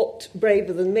are a lot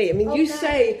braver than me. I mean, you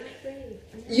say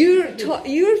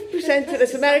you're presented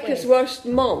as America's worst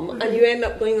mum, and you end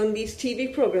up going on these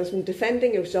TV programs and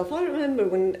defending yourself. I remember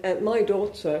when my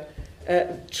daughter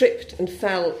tripped and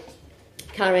fell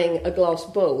carrying a glass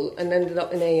bowl and ended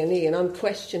up in A&E, and I'm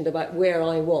questioned about where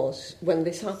I was when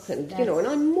this happened, and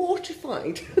I'm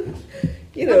mortified.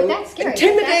 But that's scary.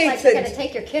 Intimidated. That's like they're going to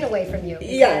take your kid away from you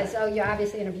because, you're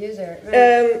obviously an abuser.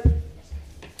 Right?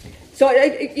 So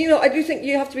I do think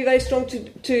you have to be very strong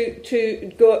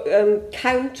to go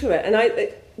counter it,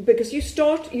 and because you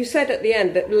said at the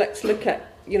end that let's look at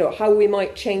how we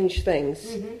might change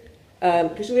things,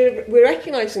 because we're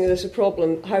recognising there's a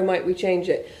problem. How might we change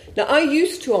it? Now, I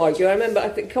used to argue. I remember I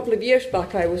think a couple of years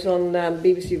back I was on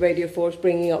BBC Radio 4's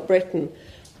Bringing Up Britain.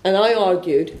 And I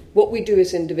argued what we do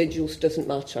as individuals doesn't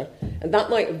matter. And that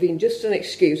might have been just an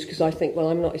excuse because I think, well,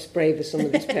 I'm not as brave as some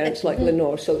of these parents like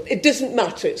Lenore. So it doesn't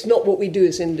matter. It's not what we do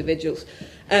as individuals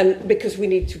because we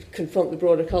need to confront the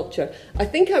broader culture. I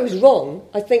think I was wrong.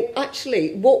 I think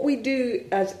actually what we do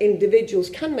as individuals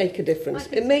can make a difference.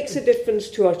 It makes a difference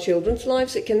to our children's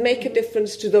lives. It can make a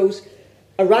difference to those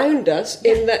around us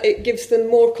in that it gives them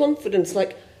more confidence.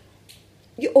 Like,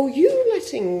 you're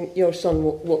letting your son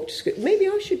walk to school. Maybe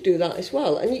I should do that as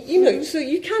well. And, so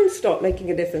you can start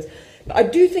making a difference. But I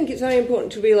do think it's very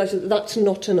important to realise that that's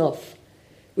not enough.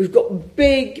 We've got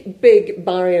big, big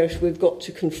barriers we've got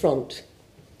to confront.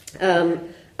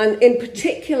 And in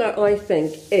particular, I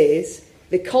think, is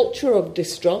the culture of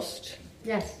distrust.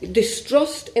 Yes.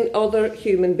 Distrust in other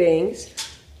human beings.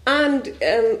 And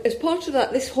as part of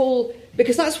that, this whole...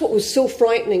 Because that's what was so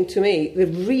frightening to me, the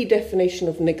redefinition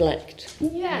of neglect.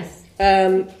 Yes.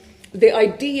 The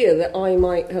idea that I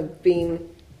might have been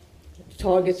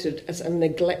targeted as a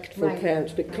neglectful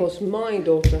parent because my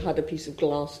daughter had a piece of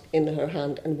glass in her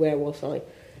hand, and where was I?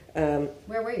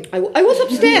 Where were you? I was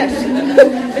upstairs,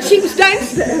 and she was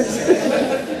downstairs.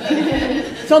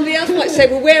 Somebody else might say,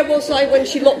 well, where was I when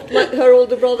she locked her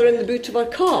older brother in the boot of her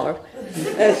car?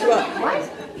 As well. What?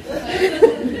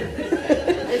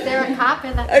 Is there a cop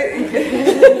in that?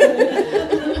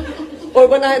 Or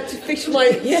when I had to fish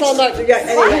my son out to get...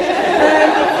 Anyway.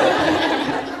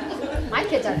 My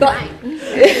kids are fine.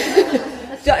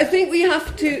 So I think we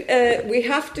have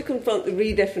to confront the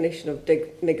redefinition of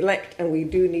neglect, and we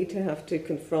do need to have to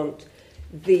confront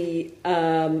the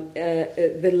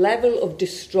level of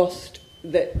distrust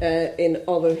that in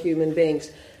other human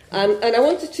beings. And I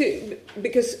wanted to,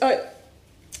 because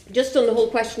just on the whole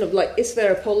question of, is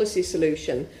there a policy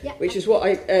solution, which is what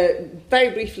I very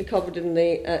briefly covered in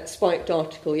the Spiked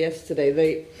article yesterday.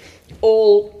 The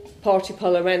all-party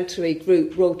parliamentary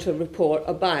group wrote a report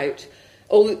about,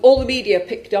 all the media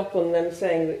picked up on them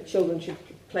saying that children should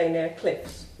play near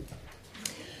cliffs.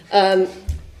 Bad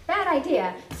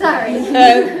idea. Sorry.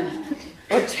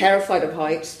 I'm terrified of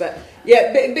heights, but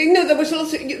there was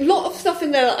also a lot of stuff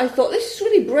in there that I thought, this is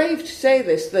really brave to say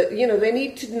this, that, they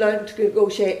need to learn to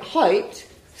negotiate height,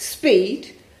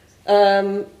 speed,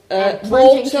 and plunging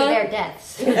water, to their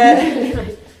deaths.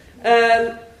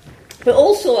 But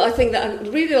also, I think that I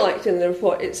really liked in the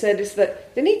report, it said is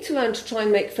that they need to learn to try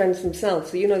and make friends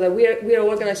themselves. So, that we're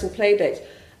organising play dates,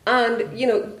 and,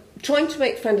 trying to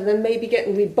make friends and then maybe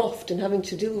getting rebuffed and having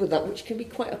to deal with that, which can be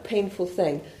quite a painful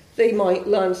thing. They might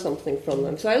learn something from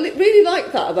them. So I really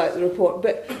liked that about the report.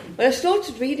 But when I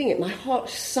started reading it, my heart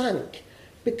sank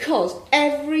because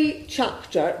every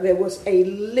chapter there was a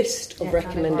list of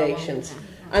recommendations.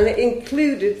 And it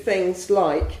included things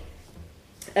like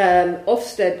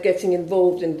Ofsted getting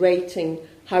involved in rating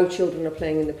how children are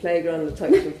playing in the playground,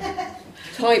 the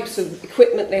types of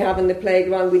equipment they have in the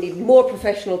playground. We need more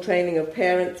professional training of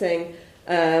parenting.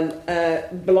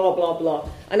 Blah blah blah,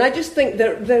 and I just think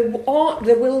there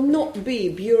will not be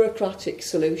bureaucratic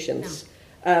solutions,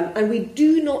 and we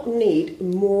do not need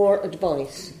more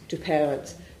advice to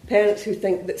parents who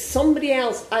think that somebody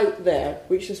else out there,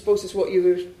 which I suppose is what you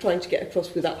were trying to get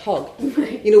across with that hug.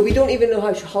 We don't even know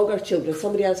how to hug our children.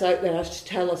 Somebody else out there has to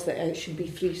tell us that it should be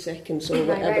 3 seconds or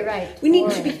whatever. Right. We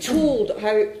need to be told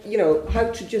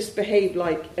how to just behave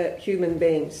like human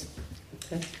beings.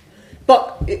 Okay.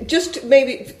 But just to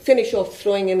maybe finish off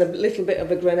throwing in a little bit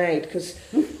of a grenade, because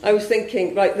I was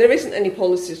thinking, there isn't any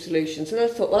policy solutions. And I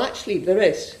thought, well, actually, there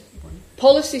is.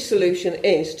 Policy solution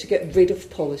is to get rid of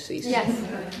policies. Yes.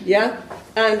 Yeah?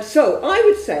 And so I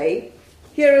would say,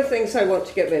 here are things I want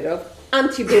to get rid of.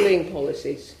 Anti-bullying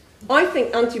policies. I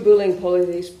think anti-bullying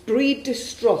policies breed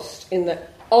distrust in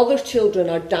that other children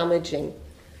are damaging.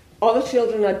 Other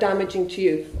children are damaging to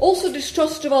you. Also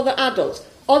distrust of other adults.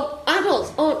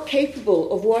 Adults aren't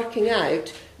capable of working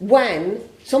out when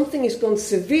something has gone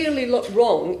severely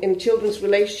wrong in children's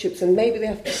relationships and maybe they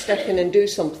have to step in and do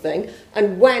something,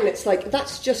 and when it's like,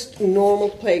 that's just normal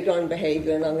playground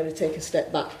behaviour and I'm going to take a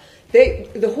step back.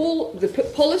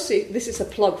 The policy, this is a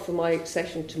plug for my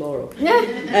session tomorrow,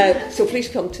 so please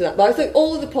come to that. But I think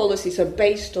all of the policies are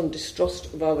based on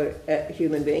distrust of other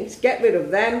human beings. Get rid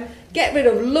of them, get rid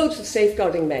of loads of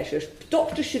safeguarding measures.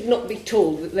 Doctors should not be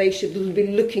told that they should be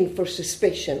looking for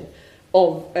suspicion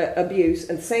of abuse,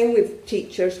 and same with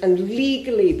teachers, and be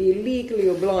legally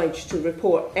obliged to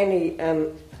report any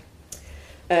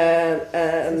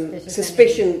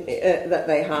suspicion that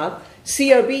they have.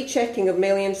 CRB checking of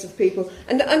millions of people,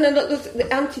 and the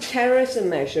anti-terrorism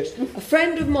measures. A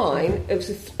friend of mine, it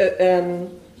was a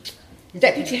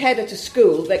deputy head at a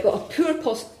school, they got a poor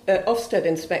Ofsted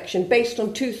inspection based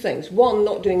on two things. One,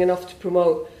 not doing enough to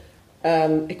promote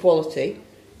equality,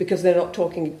 because they're not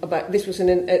talking about, this was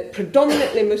a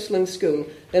predominantly Muslim school,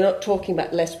 they're not talking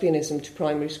about lesbianism to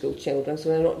primary school children, so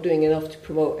they're not doing enough to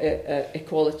promote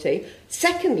equality.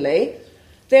 Secondly,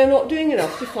 they're not doing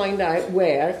enough to find out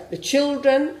where the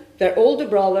children, their older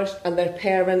brothers and their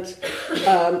parents,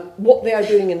 what they are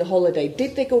doing in the holiday.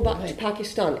 Did they go back to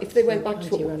Pakistan? If they went back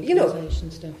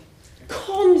to,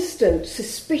 constant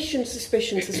suspicion.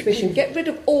 Get rid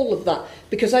of all of that,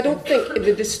 because I don't think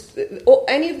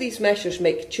any of these measures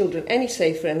make children any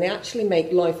safer, and they actually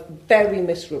make life very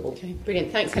miserable. Okay,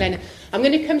 brilliant. Thanks, Helena. I'm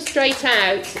going to come straight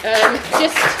out.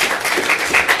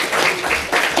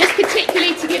 Just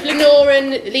particularly to give Lenore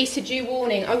and Lisa due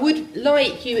warning, I would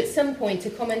like you at some point to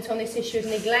comment on this issue of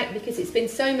neglect, because it's been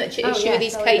so much an issue with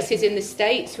these cases in the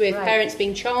States with parents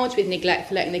being charged with neglect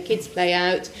for letting their kids play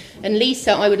out. And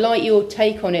Lisa, I would like your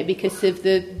take on it because of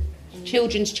the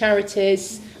children's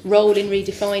charities' role in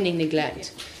redefining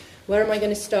neglect. Where am I going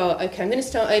to start? Okay, I'm going to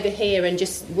start over here and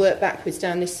just work backwards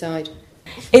down this side.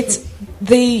 It's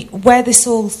where this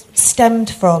all stemmed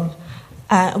from.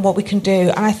 And what we can do,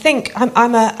 and I think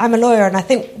I'm a lawyer, and I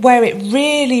think where it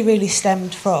really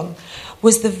stemmed from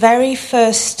was the very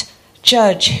first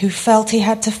judge who felt he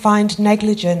had to find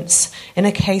negligence in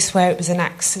a case where it was an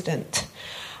accident.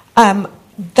 I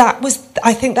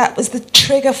think that was the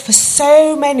trigger for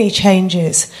so many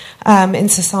changes in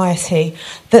society,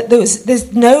 that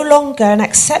there's no longer an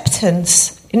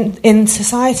acceptance in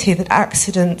society that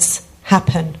accidents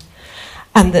happen,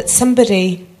 and that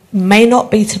somebody may not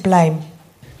be to blame.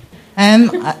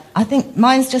 I think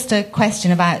mine's just a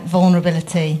question about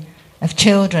vulnerability of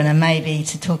children, and maybe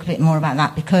to talk a bit more about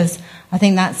that, because I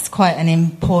think that's quite an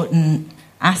important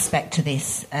aspect to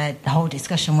this whole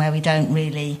discussion, where we don't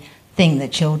really think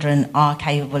that children are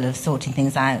capable of sorting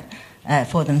things out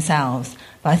for themselves.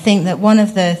 But I think that one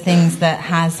of the things that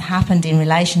has happened in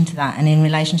relation to that, and in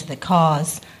relation to the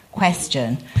cars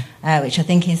question, which I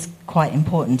think is quite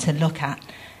important to look at,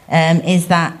 is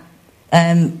that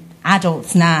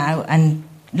adults now and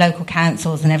local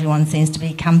councils and everyone seems to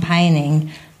be campaigning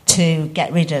to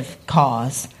get rid of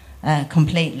cars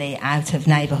completely out of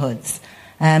neighbourhoods.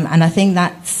 And I think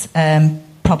that's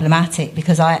problematic,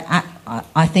 because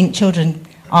I think children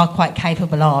are quite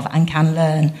capable of and can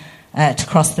learn to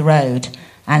cross the road,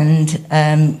 and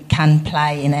can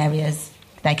play in areas.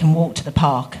 They can walk to the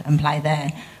park and play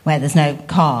there where there's no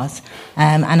cars.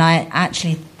 And I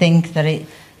actually think that it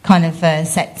kind of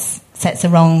sets a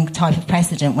wrong type of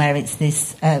precedent, where it's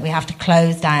this we have to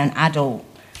close down adult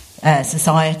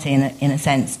society in a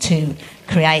sense to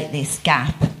create this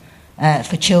gap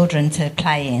for children to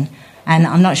play in. And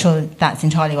I'm not sure that's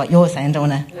entirely what you're saying, I don't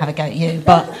want to have a go at you,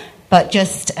 but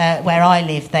just where I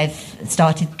live, they've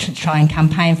started to try and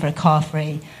campaign for a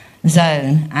car-free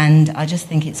zone, and I just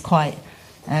think it's quite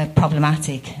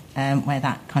problematic where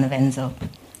that kind of ends up.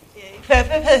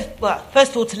 Well,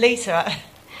 first of all, to Lisa,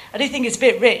 I do think it's a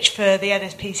bit rich for the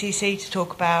NSPCC to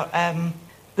talk about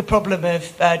the problem of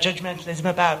judgmentalism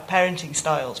about parenting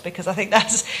styles, because I think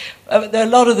that's a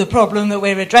lot of the problem that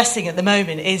we're addressing at the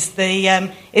moment is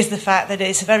the fact that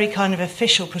it's a very kind of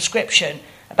official prescription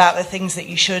about the things that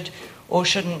you should or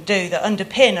shouldn't do that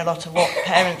underpin a lot of what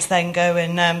parents then go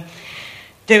and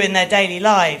do in their daily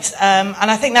lives. And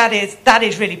I think that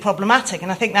is really problematic,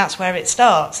 and I think that's where it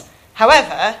starts.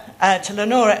 However, to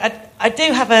Lenore, I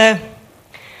do have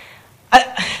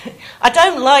I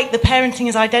don't like the parenting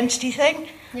as identity thing.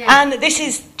 Yeah. And this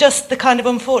is just the kind of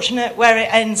unfortunate where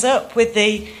it ends up with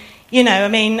the,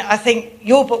 I think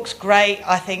your book's great.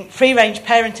 I think free-range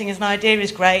parenting as an idea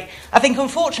is great. I think,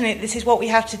 unfortunately, this is what we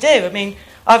have to do. I mean,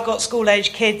 I've got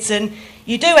school-age kids, and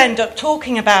you do end up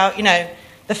talking about,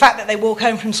 the fact that they walk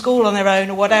home from school on their own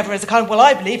or whatever as a kind of,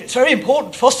 I believe it's very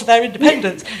important to foster their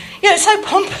independence. It's so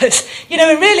pompous.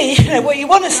 And really, what you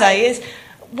want to say is,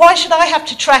 why should I have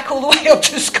to trek all the way up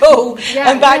to school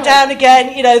and back down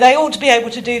again? You know, they ought to be able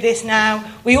to do this now.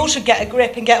 We all should get a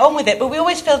grip and get on with it. But we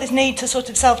always feel this need to sort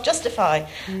of self-justify.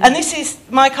 And this is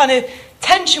my kind of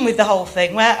tension with the whole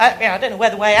thing, where I don't know where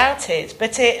the way out is,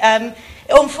 but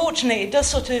unfortunately it does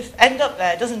sort of end up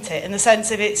there, doesn't it? In the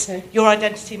sense of it's your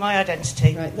identity, my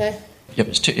identity. Right there. Yep,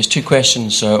 it's two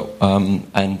questions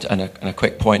and a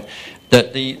quick point.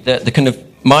 That the kind of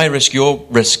my risk, your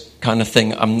risk kind of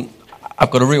thing, I've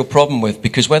got a real problem with,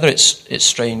 because whether it's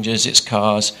strangers, it's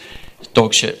cars, it's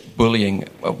dog shit, bullying,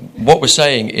 what we're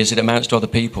saying is it amounts to other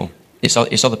people. It's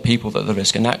other people that are the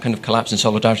risk, and that kind of collapse in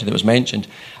solidarity that was mentioned,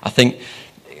 I think,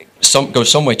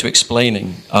 goes some way to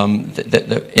explaining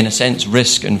that in a sense,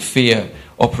 risk and fear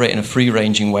operate in a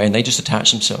free-ranging way, and they just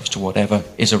attach themselves to whatever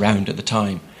is around at the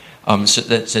time. So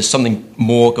there's something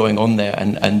more going on there,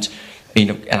 and you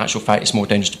know, in actual fact, it's more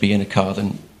dangerous to be in a car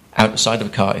than outside of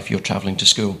a car if you're travelling to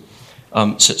school.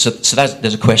 So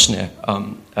there's a question there,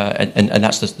 and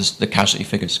that's the casualty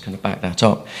figures kind of back that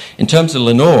up. In terms of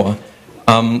Lenore,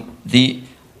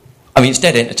 it's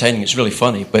dead entertaining, it's really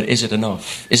funny, but is it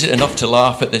enough? Is it enough to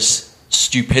laugh at this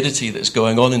stupidity that's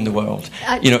going on in the world?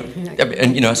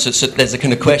 So there's a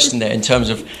kind of question there in terms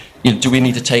of, you know, do we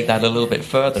need to take that a little bit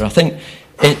further? I think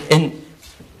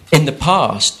in the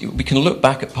past, we can look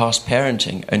back at past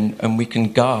parenting and we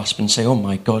can gasp and say, oh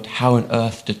my God, how on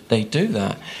earth did they do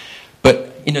that?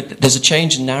 But, you know, there's a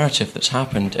change in narrative that's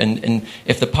happened. And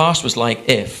if the past was like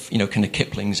if, you know, kind of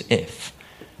Kipling's if,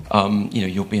 you know,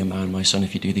 you'll be a man, my son,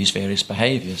 if you do these various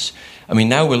behaviours. I mean,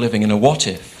 now we're living in a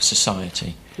what-if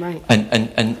society. Right.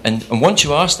 And once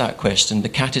you ask that question, the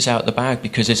cat is out the bag,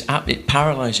 because it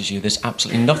paralyses you. There's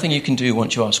absolutely nothing you can do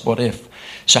once you ask what if.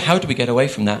 So how do we get away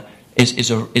from that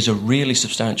is a really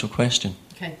substantial question.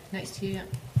 Okay, next to you. Yeah.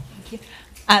 Thank you.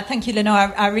 Thank you,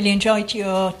 Lenore. I really enjoyed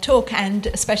your talk, and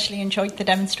especially enjoyed the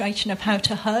demonstration of how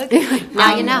to hug.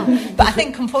 Now you know. But I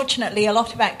think, unfortunately, a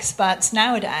lot of experts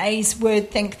nowadays would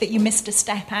think that you missed a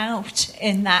step out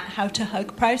in that how to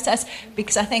hug process,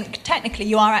 because I think technically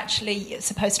you are actually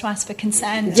supposed to ask for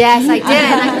consent. Yes, I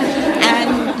did.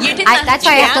 And you didn't. That's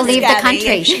why I have to leave the country.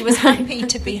 If she was happy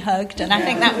to be hugged, and I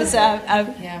think that was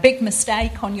a big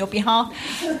mistake on your behalf.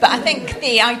 But I think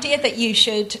the idea that you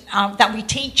should that we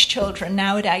teach children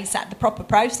nowadays that the proper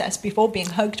process before being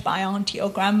hugged by auntie or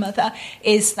grandmother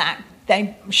is that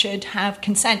they should have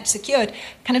consent secured,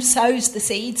 kind of sows the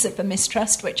seeds of the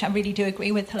mistrust, which I really do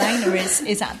agree with Helena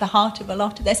is at the heart of a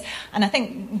lot of this. And I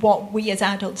think what we as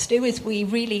adults do is we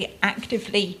really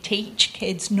actively teach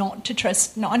kids not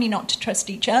only not to trust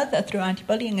each other through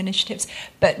anti-bullying initiatives,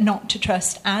 but not to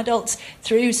trust adults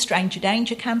through stranger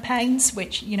danger campaigns,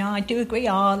 which, you know, I do agree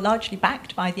are largely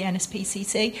backed by the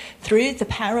NSPCC, through the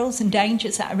perils and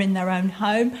dangers that are in their own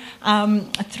home,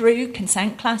 through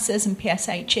consent classes and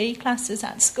PSHE classes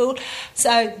at school.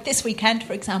 So this weekend,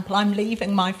 for example, I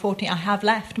have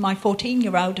left my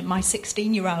 14-year-old and my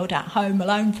 16-year-old at home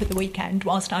alone for the weekend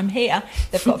whilst I'm here.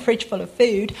 They've got a fridge full of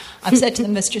food. I've said to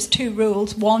them there's just 2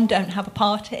 rules. 1, don't have a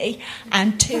party,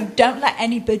 and 2, don't let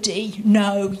anybody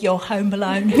know you're home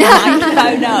alone. You might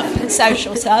phone up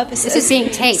social services. This is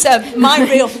being taped. So my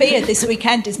real fear this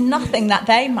weekend is nothing that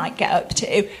they might get up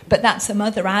to, but that some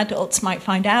other adults might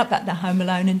find out that they're home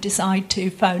alone and decide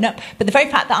to phone up. But the very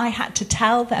fact that I had to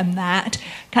tell them that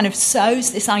kind of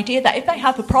sows this idea that if they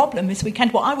have a problem this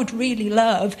weekend, what I would really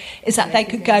love is that they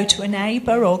could go to a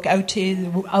neighbour or go to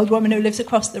the old woman who lives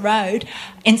across the road.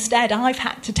 Instead, I've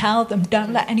had to tell them,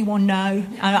 don't let anyone know.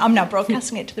 I'm not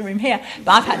broadcasting it to the room here,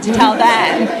 but I've had to tell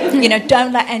them, you know,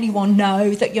 don't let anyone know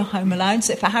that you're home alone.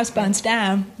 So if a house burns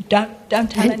down, don't tell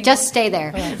anyone. Just stay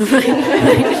there.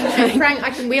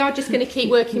 Frank, we are just going to keep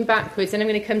working backwards, and I'm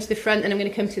going to come to the front, and I'm going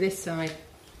to come to this side.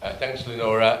 Thanks,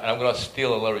 Lenora, and I'm going to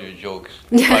steal a lot of your jokes.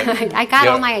 I got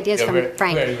all my ideas from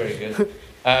Frank. Very, very good.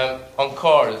 On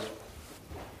cars,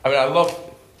 I love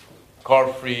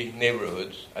car-free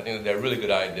neighbourhoods. I think that they're a really good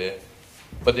idea,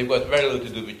 but they've got very little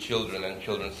to do with children and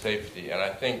children's safety. And I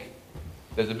think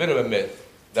there's a bit of a myth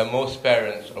that most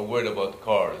parents are worried about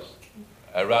cars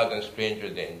rather than stranger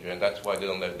danger, and that's why they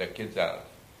don't let their kids out.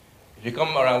 If you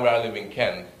come around where I live in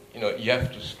Kent, you know, you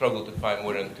have to struggle to find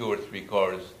more than 2 or 3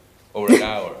 cars over an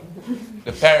hour.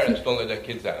 The parents don't let their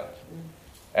kids out.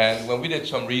 And when we did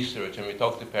some research and we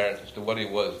talked to parents as to what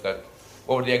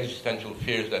were the existential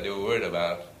fears that they were worried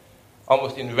about,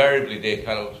 almost invariably they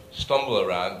kind of stumble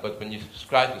around, but when you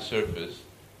scratch the surface,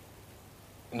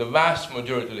 in the vast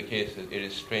majority of the cases, it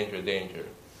is stranger danger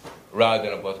rather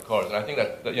than about cars. And I think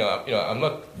that I'm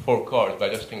not for cars, but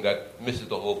I just think that misses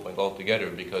the whole point altogether,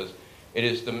 because it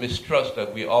is the mistrust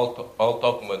that we all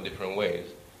talk about in different ways,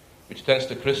 which tends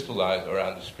to crystallize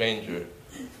around the stranger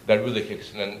that really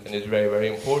kicks in and is very, very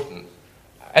important.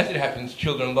 As it happens,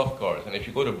 children love cars, and if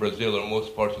you go to Brazil or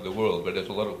most parts of the world where there's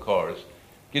a lot of cars,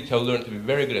 kids have learned to be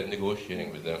very good at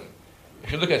negotiating with them.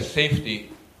 If you look at safety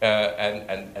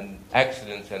and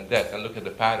accidents and death and look at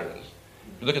the patterns,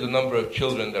 if you look at the number of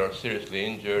children that are seriously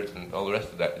injured and all the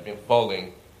rest of that, it's been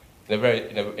falling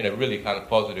in a really kind of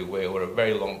positive way over a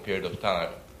very long period of time.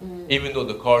 Even though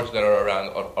the cars that are around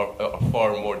are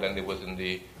far more than it was in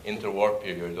the interwar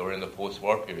period or in the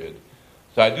post-war period.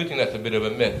 So I do think that's a bit of a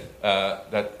myth.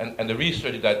 And the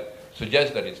research that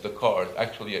suggests that it's the cars,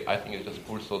 actually, I think it's just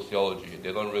poor sociology.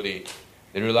 They're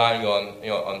relying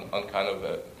on kind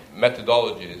of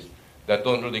methodologies that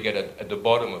don't really get at the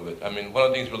bottom of it. I mean, one of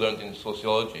the things we learned in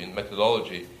sociology, in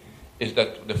methodology, is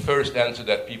that the first answer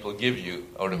that people give you,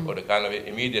 or the kind of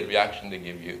immediate reaction they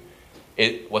give you,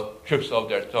 what trips off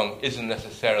their tongue isn't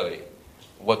necessarily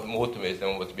what motivates them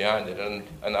and what's behind it.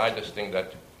 And I just think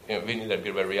that we need a bit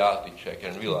of a reality check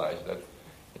and realize that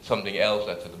it's something else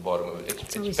that's at the bottom of it.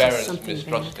 It's parents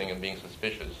mistrusting and being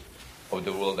suspicious of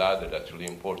the world out there that's really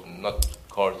important, not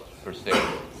cars per se.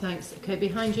 Thanks. Okay,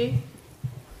 behind you.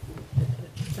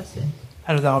 That's it.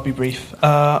 Hello there, I'll be brief.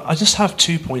 I just have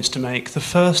 2 points to make. The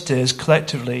first is,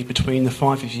 collectively, between the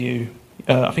 5 of you,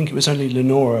 I think it was only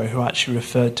Lenora who actually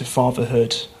referred to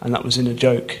fatherhood, and that was in a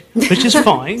joke, which is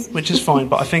fine,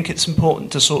 but I think it's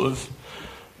important to sort of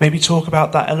maybe talk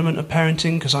about that element of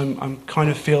parenting, because I'm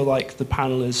kind of feel like the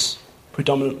panel is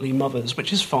predominantly mothers,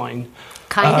 which is fine.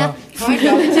 Kinda. But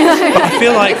I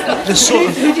feel like the sort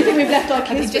of... Who do you think we've left our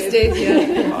kids just did,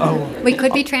 yeah. Oh. We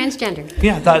could be transgender.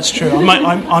 Yeah, that's true.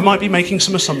 I might be making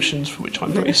some assumptions, for which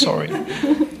I'm very sorry.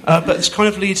 But this kind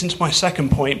of leads into my second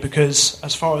point, because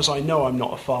as far as I know, I'm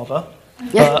not a father.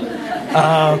 But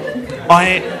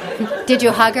Did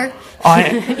you hug her?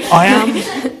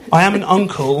 I am an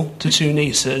uncle to 2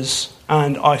 nieces,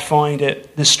 and I find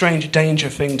it the strange danger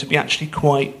thing to be actually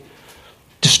quite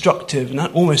destructive and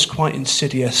almost quite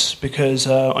insidious, because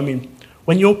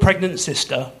when your pregnant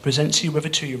sister presents you with a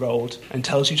 2-year-old and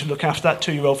tells you to look after that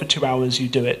 2-year-old for 2 hours, you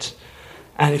do it.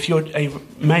 And if you're a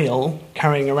male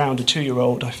carrying around a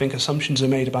 2-year-old, I think assumptions are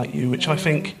made about you, which I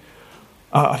think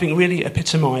really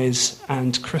epitomise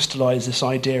and crystallise this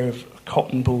idea of a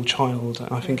cotton ball child.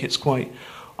 I think it's quite...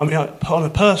 on a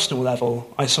personal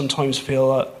level, I sometimes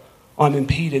feel that I'm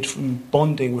impeded from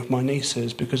bonding with my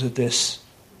nieces because of this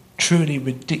truly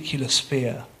ridiculous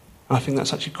fear. I think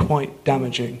that's actually quite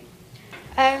damaging.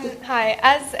 Hi,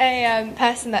 as a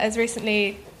person that has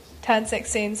recently turned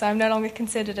 16, so I'm no longer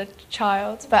considered a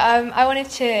child, but I wanted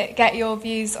to get your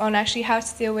views on actually how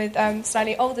to deal with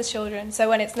slightly older children. So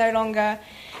when it's no longer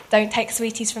don't take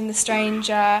sweeties from the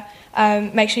stranger,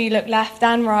 make sure you look left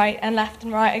and right and left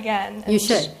and right again. And you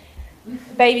should.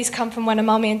 Babies come from when a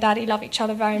mummy and daddy love each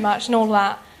other very much and all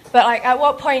that. But at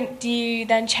what point do you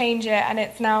then change it and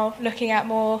it's now looking at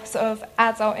more sort of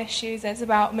adult issues? It's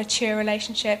about mature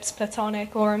relationships,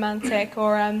 platonic or romantic,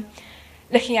 or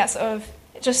looking at sort of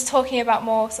just talking about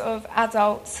more sort of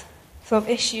adult sort of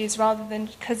issues rather than,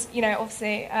 because,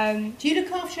 obviously... do you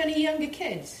look after any younger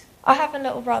kids? I have a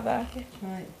little brother.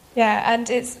 Right. Yeah, and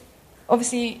it's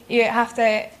obviously you have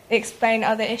to explain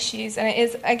other issues, and it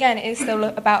is still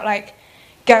about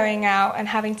going out and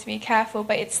having to be careful,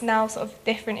 but it's now sort of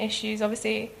different issues.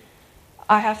 Obviously,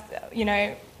 I have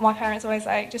to, my parents always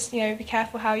just, be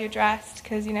careful how you're dressed,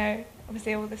 because,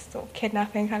 obviously all this sort of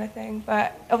kidnapping kind of thing.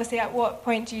 But obviously, at what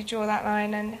point do you draw that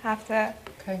line and have to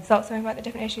start talking about the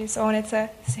different issues? So I wanted to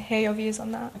hear your views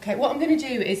on that. Okay, what I'm going to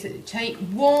do is take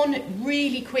one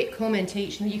really quick comment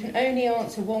each, and you can only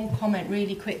answer one comment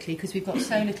really quickly because we've got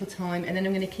so little time, and then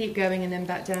I'm going to keep going and then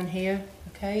back down here.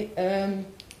 Okay.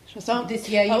 Shall I start?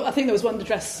 I think there was one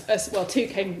address, 2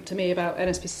 came to me about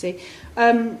NSPCC.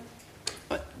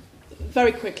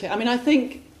 Very quickly, I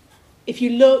think if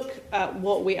you look at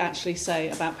what we actually say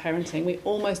about parenting, we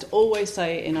almost always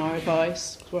say in our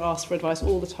advice, we're asked for advice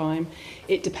all the time,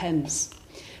 it depends.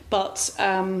 But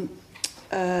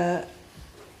I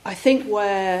think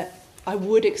where I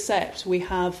would accept we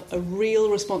have a real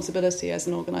responsibility as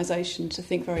an organisation to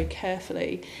think very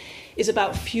carefully is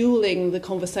about fueling the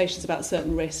conversations about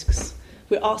certain risks.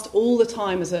 We're asked all the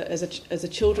time as a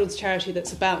children's charity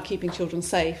that's about keeping children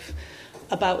safe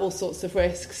about all sorts of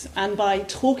risks, and by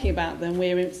talking about them,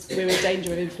 we're in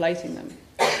danger of inflating them.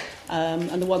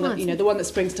 And the one that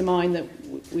springs to mind that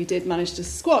we did manage to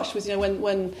squash was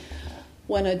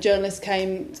when a journalist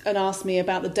came and asked me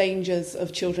about the dangers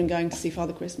of children going to see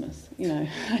Father Christmas.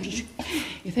 And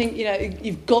you think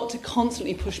you've got to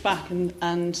constantly push back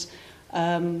and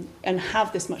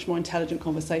have this much more intelligent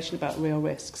conversation about real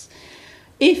risks.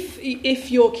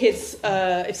 If your kids,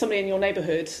 if somebody in your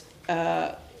neighbourhood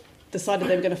decided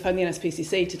they were going to phone the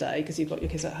NSPCC today because you've got your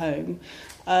kids at home,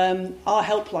 our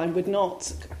helpline would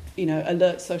not,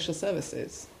 alert social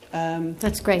services.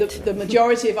 That's great. The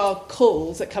majority of our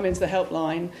calls that come into the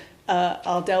helpline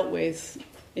are dealt with,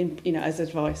 as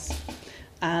advice,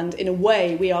 and in a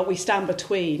way we stand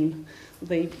between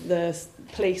the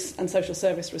police and social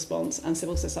service response and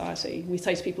civil society. We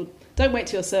say to people, don't wait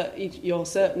till you're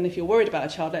certain. If you're worried about a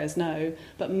child, let us know.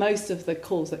 But most of the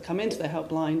calls that come into the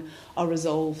helpline are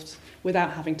resolved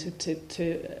without having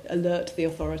to alert the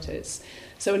authorities.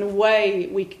 So in a way,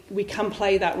 we can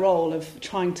play that role of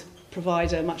trying to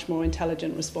provide a much more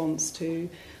intelligent response to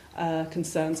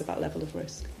concerns about level of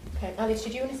risk. Okay, Alice,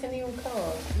 did you want to send me your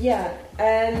card? Yeah.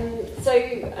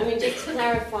 Just to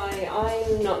clarify,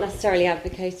 I'm not necessarily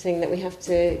advocating that we have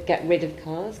to get rid of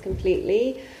cars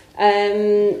completely,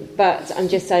 but I'm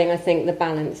just saying I think the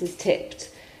balance is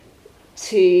tipped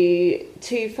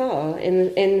too far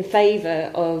in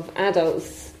favour of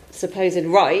adults' supposed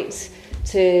right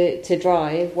to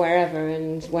drive wherever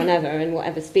and whenever and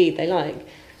whatever speed they like.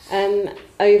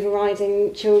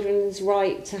 Overriding children's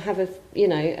right to have a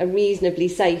reasonably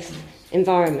safe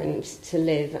environment to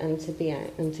live and to be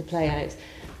out and to play out.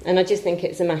 And I just think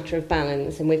it's a matter of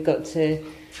balance, and we've got to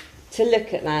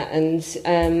look at that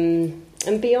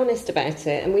and be honest about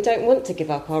it. And we don't want to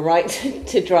give up our right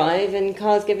to drive, and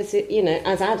cars give us,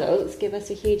 as adults, give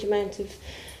us a huge amount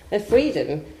of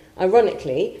freedom,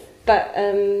 ironically, but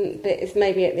it's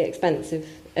maybe at the expense of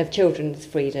children's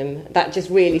freedom, that just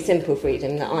really simple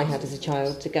freedom that I had as a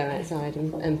child to go outside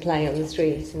and play on the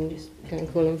street and just go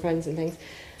and call on friends and things.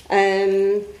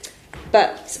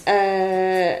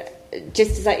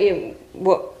 Just to say,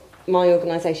 what my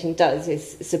organisation does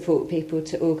is support people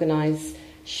to organise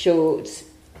short,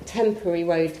 temporary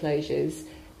road closures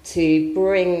to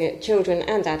bring children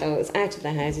and adults out of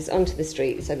their houses onto the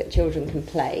street so that children can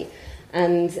play.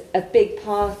 And a big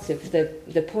part of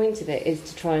the point of it is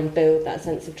to try and build that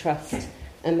sense of trust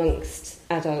amongst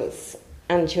adults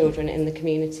and children in the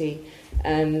community,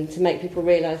 to make people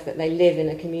realise that they live in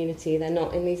a community, they're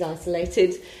not in these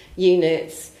isolated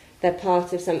units, they're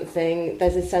part of something,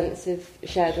 there's a sense of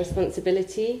shared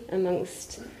responsibility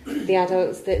amongst the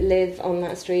adults that live on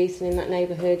that street and in that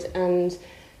neighbourhood, and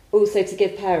also to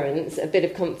give parents a bit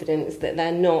of confidence that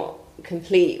they're not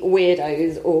complete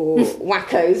weirdos or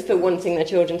wackos for wanting their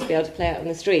children to be able to play out on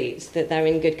the streets, that they're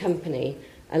in good company.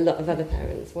 A lot of other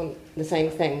parents want the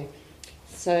same thing.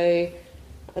 So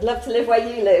I'd love to live where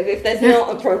you live if there's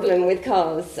not a problem with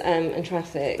cars and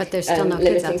traffic, but there's still no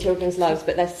kids limiting children's lives,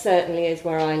 but there certainly is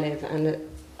where I live,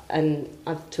 and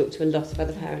I've talked to a lot of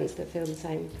other parents that feel the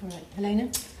same. All right,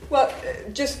 Helena? Well,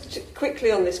 just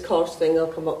quickly on this cars thing, I'll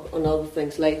come up on other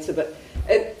things later, but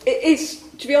it is,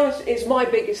 to be honest, is my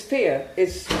biggest fear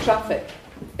is traffic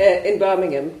in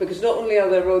Birmingham, because not only are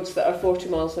there roads that are 40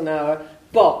 miles an hour,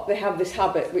 but they have this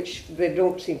habit, which they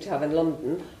don't seem to have in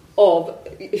London, of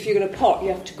if you're going to park, you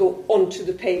have to go onto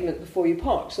the pavement before you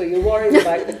park. So you're worried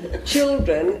about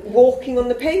children walking on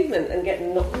the pavement and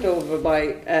getting knocked over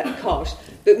by cars.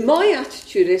 But my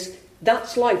attitude is,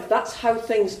 that's life, that's how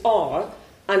things are,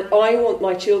 and I want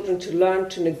my children to learn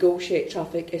to negotiate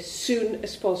traffic as soon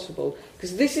as possible,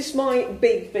 because this is my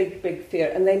big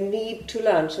fear, and they need to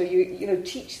learn. So you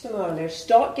teach them earlier,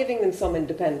 start giving them some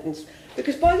independence,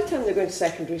 because by the time they're going to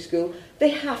secondary school,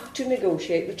 they have to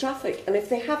negotiate the traffic, and if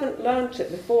they haven't learnt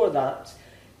it before that,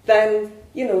 then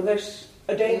there's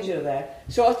a danger there.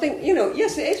 So I think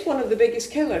yes, it is one of the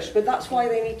biggest killers, but that's why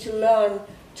they need to learn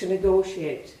to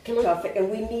negotiate traffic, and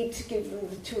we need to give them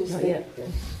the tools.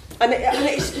 And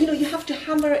it's you have to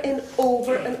hammer it in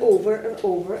over and over and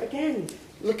over again,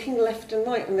 looking left and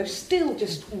right, and they're still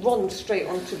just run straight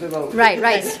onto the road. Right.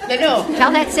 No.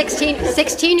 Tell that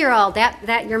 16-year-old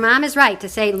that your mom is right to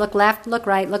say look left, look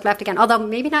right, look left again. Although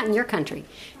maybe not in your country.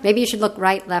 Maybe you should look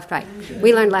right, left, right.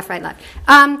 We learned left, right, left.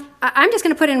 I'm just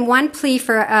going to put in one plea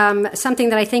for something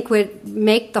that I think would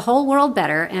make the whole world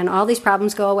better and all these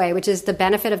problems go away, which is the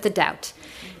benefit of the doubt.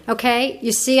 Okay,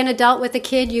 you see an adult with a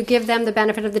kid, you give them the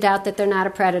benefit of the doubt that they're not a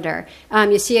predator.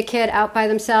 You see a kid out by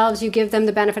themselves, you give them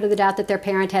the benefit of the doubt that their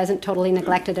parent hasn't totally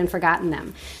neglected and forgotten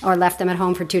them or left them at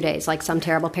home for 2 days like some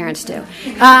terrible parents do.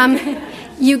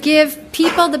 You give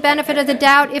people the benefit of the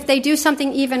doubt if they do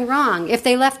something even wrong. If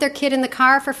they left their kid in the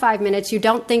car for 5 minutes, you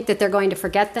don't think that they're going to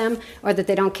forget them or that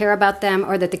they don't care about them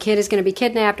or that the kid is going to be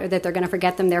kidnapped or that they're going to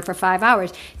forget them there for 5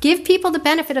 hours. Give people the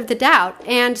benefit of the doubt,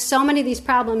 and so many of these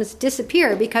problems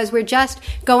disappear because because we're just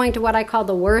going to what I call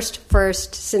the worst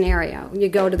first scenario. You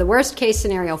go to the worst case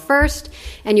scenario first,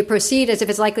 and you proceed as if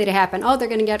it's likely to happen. Oh, they're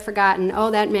going to get forgotten.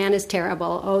 Oh, that man is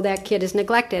terrible. Oh, that kid is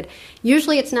neglected.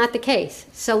 Usually it's not the case.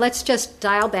 So let's just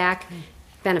dial back,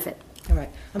 benefit. All right.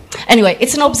 Anyway,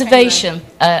 it's an observation,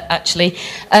 actually.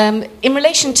 In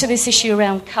relation to this issue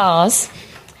around cars,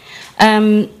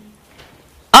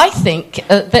 I think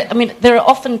there are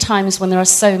often times when there are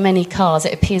so many cars,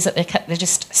 it appears that they're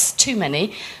just too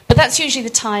many. But that's usually the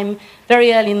time,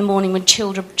 very early in the morning, when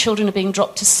children are being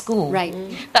dropped to school. Right.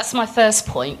 That's my first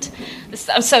point.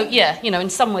 So, yeah, in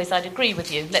some ways I'd agree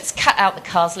with you. Let's cut out the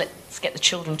cars, let's get the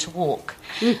children to walk.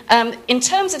 In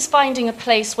terms of finding a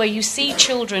place where you see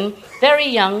children very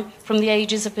young, from the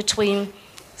ages of between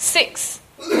 6,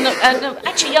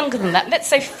 actually younger than that, let's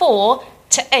say 4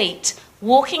 to 8,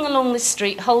 walking along the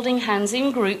street, holding hands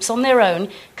in groups on their own,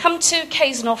 come to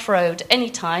Casenoff Road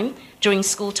any time during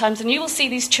school times, and you will see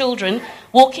these children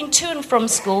walking to and from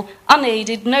school,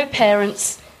 unaided, no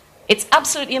parents. It's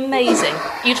absolutely amazing.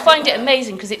 You'd find it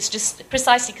amazing because it's just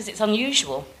precisely because it's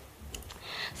unusual.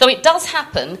 So it does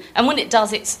happen, and when it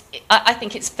does, I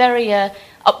think it's very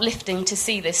uplifting to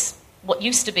see this, what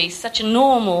used to be such a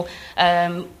normal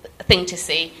thing to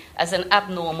see, as an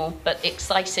abnormal but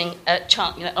exciting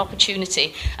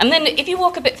opportunity. And then if you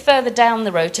walk a bit further down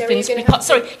the road to Finsbury Park,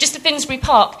 just to Finsbury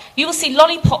Park, you will see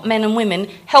lollipop men and women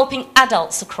helping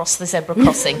adults across the zebra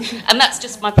crossing. And that's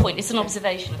just my point. It's an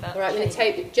observation about All right, I'm going to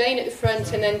take Jane at the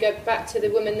front and then go back to the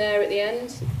woman there at the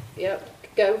end. Yep,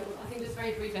 go.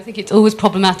 I think it's always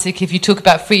problematic if you talk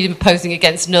about freedom opposing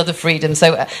against another freedom,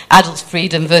 so adults'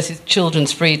 freedom versus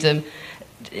children's freedom.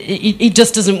 It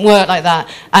just doesn't work like that.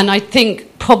 And I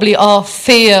think probably our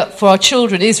fear for our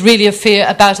children is really a fear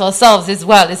about ourselves as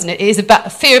well, isn't it? It is about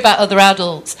a fear about other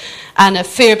adults and a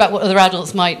fear about what other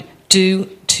adults might do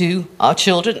to our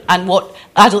children and what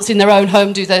adults in their own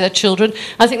home do to their children.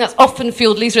 I think that's often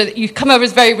fueled, Lisa, you come over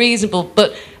as very reasonable,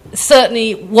 but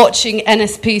certainly watching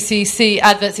NSPCC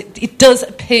adverts, it does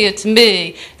appear to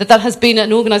me that has been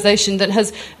an organisation that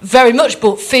has very much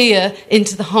brought fear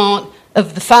into the heart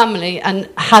of the family and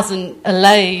hasn't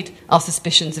allayed our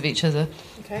suspicions of each other.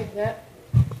 Okay, yeah.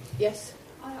 Yes?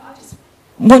 I just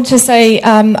want to say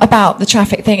about the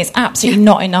traffic thing, it's absolutely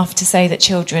not enough to say that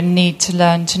children need to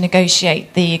learn to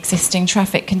negotiate the existing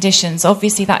traffic conditions.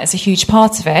 Obviously, that is a huge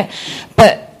part of it,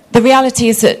 but the reality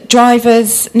is that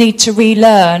drivers need to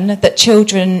relearn that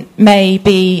children may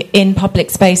be in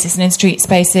public spaces and in street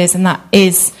spaces, and that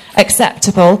is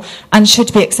acceptable and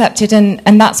should be accepted, and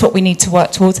that's what we need to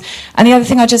work towards. And the other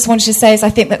thing I just wanted to say is I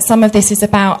think that some of this is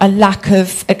about a lack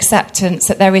of acceptance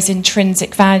that there is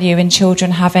intrinsic value in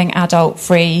children having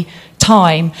adult-free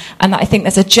time, and I think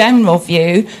there's a general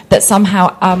view that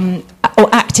somehow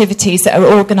or activities that are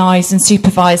organised and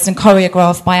supervised and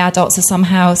choreographed by adults are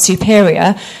somehow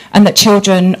superior, and that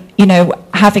children,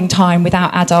 having time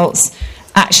without adults,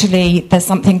 actually there's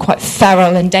something quite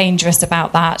feral and dangerous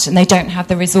about that, and they don't have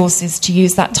the resources to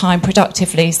use that time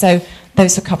productively. So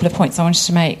those are a couple of points I wanted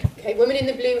to make. Okay, woman in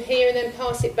the blue here, and then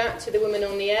pass it back to the woman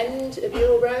on the end of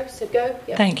your row. So go.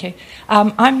 Yep. Thank you.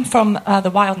 I'm from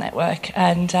the Wild Network,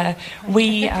 and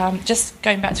we, just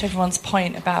going back to everyone's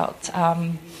point about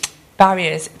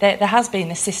barriers, there has been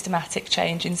a systematic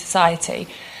change in society.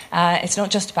 It's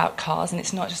not just about cars, and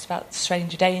it's not just about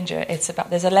stranger danger.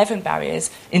 There's 11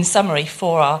 barriers, in summary,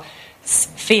 for our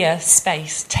fear,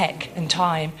 space, tech, and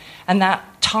time. And that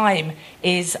time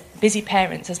is busy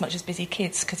parents as much as busy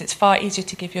kids, because it's far easier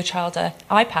to give your child an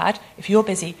iPad if you're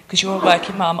busy because you're a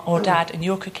working mum or dad and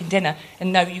you're cooking dinner,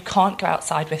 and no, you can't go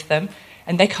outside with them,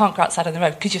 and they can't go outside on the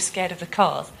road because you're scared of the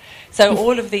cars. So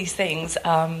all of these things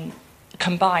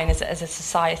combine as a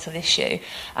societal issue,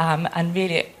 and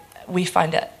really we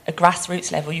find at a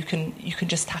grassroots level you can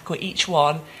just tackle each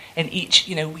one, and each,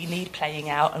 we need playing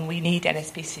out and we need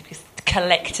NSPC, because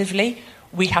collectively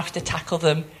we have to tackle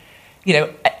them,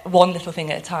 one little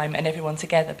thing at a time and everyone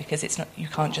together, because it's not, you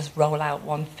can't just roll out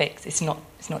one fix. It's not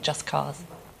just cars.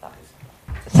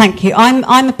 Thank you.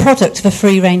 I'm a product of a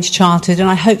free-range childhood, and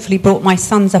I hopefully brought my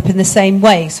sons up in the same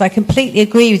way, so I completely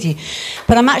agree with you.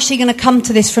 But I'm actually going to come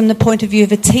to this from the point of view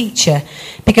of a teacher,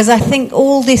 because I think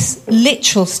all this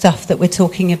literal stuff that we're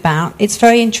talking about, it's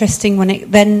very interesting when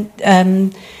it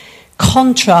then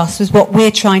contrasts with what we're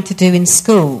trying to do in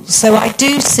schools. So I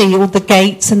do see all the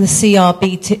gates and the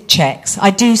CRB checks.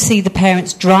 I do see the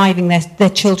parents driving their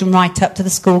children right up to the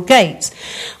school gates.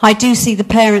 I do see the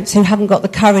parents who haven't got the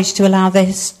courage to allow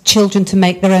their children to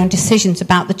make their own decisions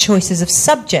about the choices of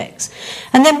subjects.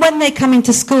 And then when they come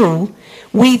into school,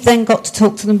 we've then got to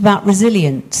talk to them about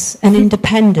resilience and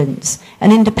independence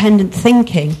and independent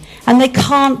thinking, and they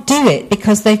can't do it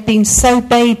because they've been so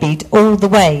babied all the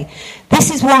way. This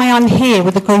is why I'm here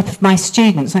with a group of my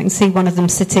students. I can see one of them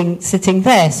sitting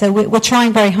there. So we're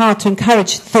trying very hard to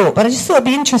encourage thought. But I just thought it'd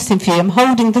be interesting for you. I'm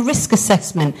holding the risk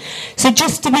assessment. So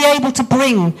just to be able to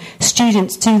bring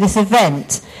students to this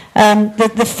event,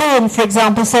 the form, for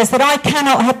example, says that I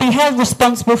cannot be held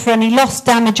responsible for any loss,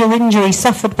 damage or injury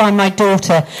suffered by my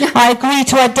daughter. I agree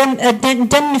to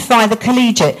indemnify the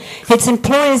collegiate, its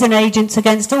employers and agents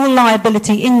against all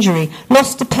liability, injury,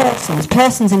 loss to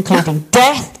persons including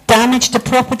death, damage to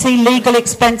property, legal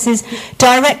expenses,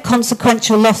 direct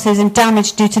consequential losses and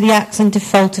damage due to the acts and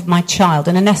default of my child.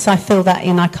 And unless I fill that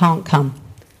in, I can't come.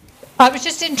 I was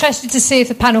just interested to see if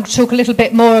the panel could talk a little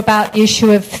bit more about the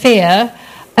issue of fear.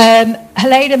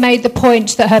 Helena made the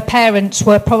point that her parents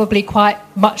were probably quite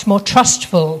much more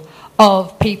trustful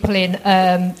of people in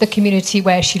the community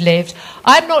where she lived.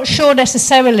 I'm not sure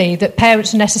necessarily that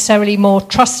parents are necessarily more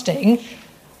trusting,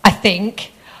 I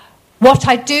think. What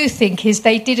I do think is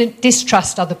they didn't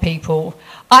distrust other people.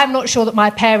 I'm not sure that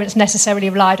my parents necessarily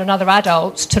relied on other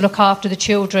adults to look after the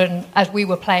children as we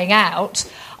were playing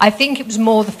out. I think it was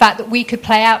more the fact that we could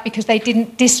play out because they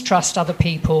didn't distrust other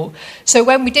people. So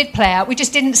when we did play out, we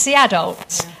just didn't see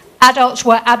adults. Adults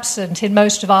were absent in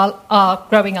most of our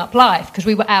growing up life because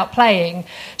we were out playing.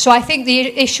 So I think the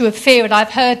issue of fear, and I've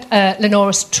heard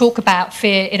Lenora talk about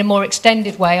fear in a more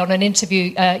extended way on an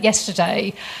interview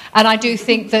yesterday, and I do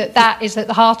think that is at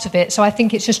the heart of it. So I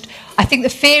think it's just, I think the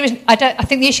fear is, I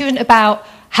think the issue isn't about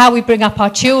how we bring up our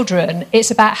children,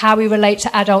 it's about how we relate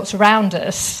to adults around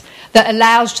us that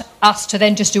allows us to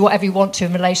then just do whatever we want to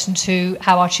in relation to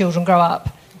how our children grow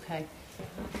up. Okay.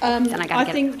 I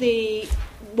think the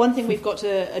one thing we've got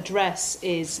to address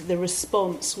is the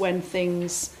response when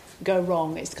things go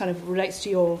wrong. It kind of relates to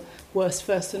your worst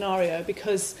first scenario,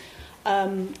 because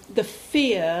the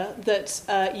fear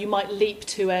that you might leap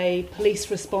to a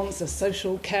police response, a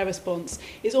social care response,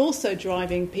 is also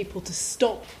driving people to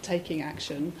stop taking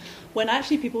action when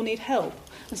actually people need help.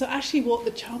 And so actually what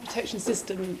the child protection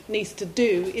system needs to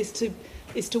do is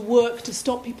to work to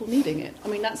stop people needing it. I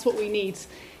mean, that's what we need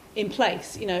in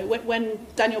place. You know, when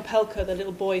Daniel Pelker, the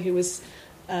little boy who was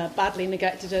badly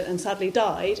neglected and sadly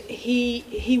died,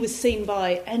 he was seen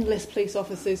by endless police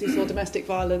officers who saw domestic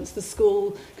violence. The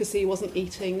school could see he wasn't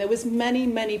eating. There was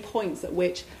many points at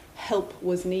which help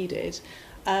was needed,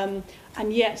 and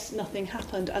yet nothing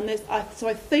happened. And so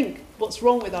I think what's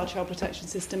wrong with our child protection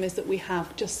system is that we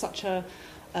have just such a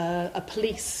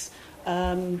police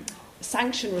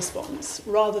sanction response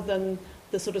rather than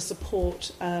the sort of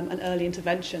support and early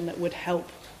intervention that would help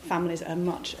families at a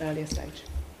much earlier stage.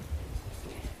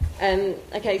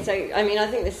 Okay, so I mean, I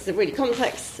think this is a really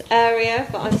complex area,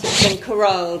 but I've sort of been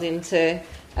corralled into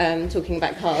talking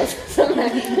about cars somehow.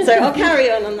 So I'll carry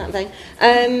on that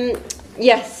vein.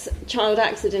 Yes, child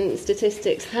accident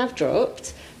statistics have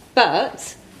dropped,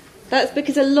 but that's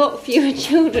because a lot fewer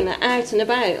children are out and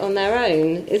about on their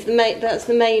own. That's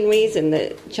the main reason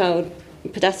that child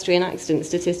pedestrian accident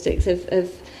statistics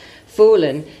have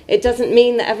fallen. It doesn't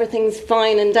mean that everything's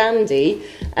fine and dandy.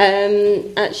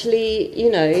 Actually, you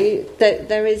know, that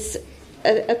there is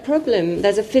a problem.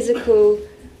 There's a physical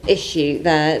issue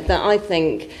there that I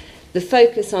think the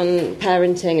focus on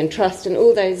parenting and trust and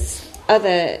all those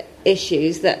other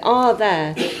issues that are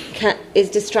there is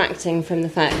distracting from the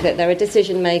fact that there are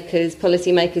decision makers,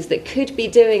 policy makers that could be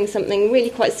doing something really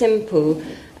quite simple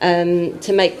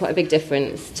to make quite a big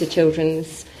difference to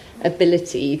children's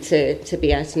ability to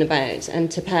be out and about, and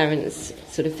to parents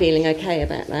sort of feeling okay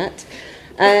about that.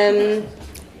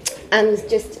 And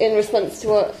just in response to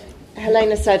what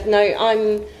Helena said, no,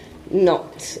 I'm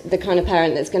not the kind of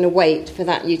parent that's going to wait for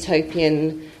that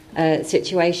utopian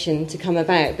situation to come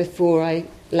about before I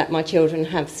let my children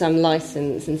have some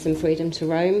licence and some freedom to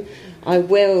roam. I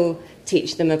will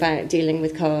teach them about dealing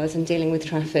with cars and dealing with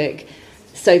traffic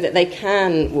so that they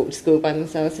can walk to school by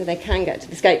themselves, so they can get to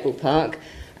the skateboard park.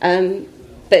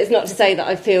 But it's not to say that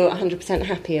I feel 100%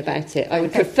 happy about it. I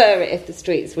would prefer it if the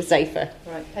streets were safer.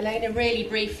 Right. Helena, really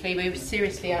briefly, we're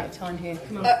seriously out of time here.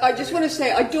 Come on. I just want to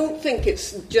say, I don't think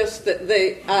it's just that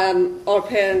our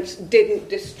parents didn't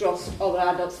distrust other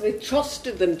adults. They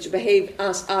trusted them to behave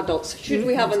as adults. Should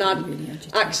we have an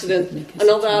accident,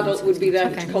 another adult would be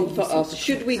there to comfort us.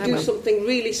 Should we do something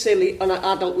really silly, an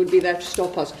adult would be there to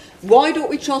stop us. Why don't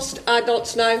we trust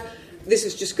adults now? this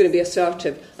is just going to be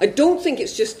assertive. I don't think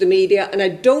it's just the media, and I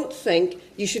don't think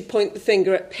you should point the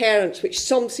finger at parents, which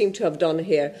some seem to have done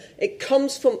here. It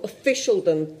comes from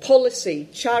officialdom, policy,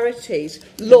 charities,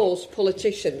 laws,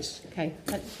 politicians. Okay.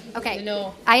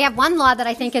 I have one law that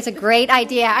I think is a great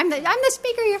idea. I'm the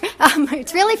speaker here.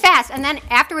 It's really fast. And then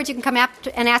afterwards you can come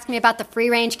and ask me about the Free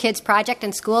Range Kids project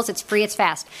in schools. It's free, it's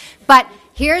fast. But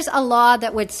here's a law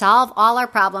that would solve all our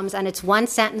problems, and it's one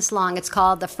sentence long. It's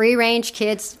called the Free Range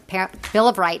Kids Bill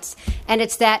of Rights. And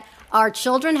it's that our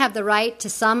children have the right to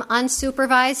some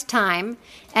unsupervised time,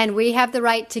 and we have the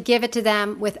right to give it to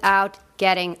them without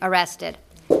getting arrested.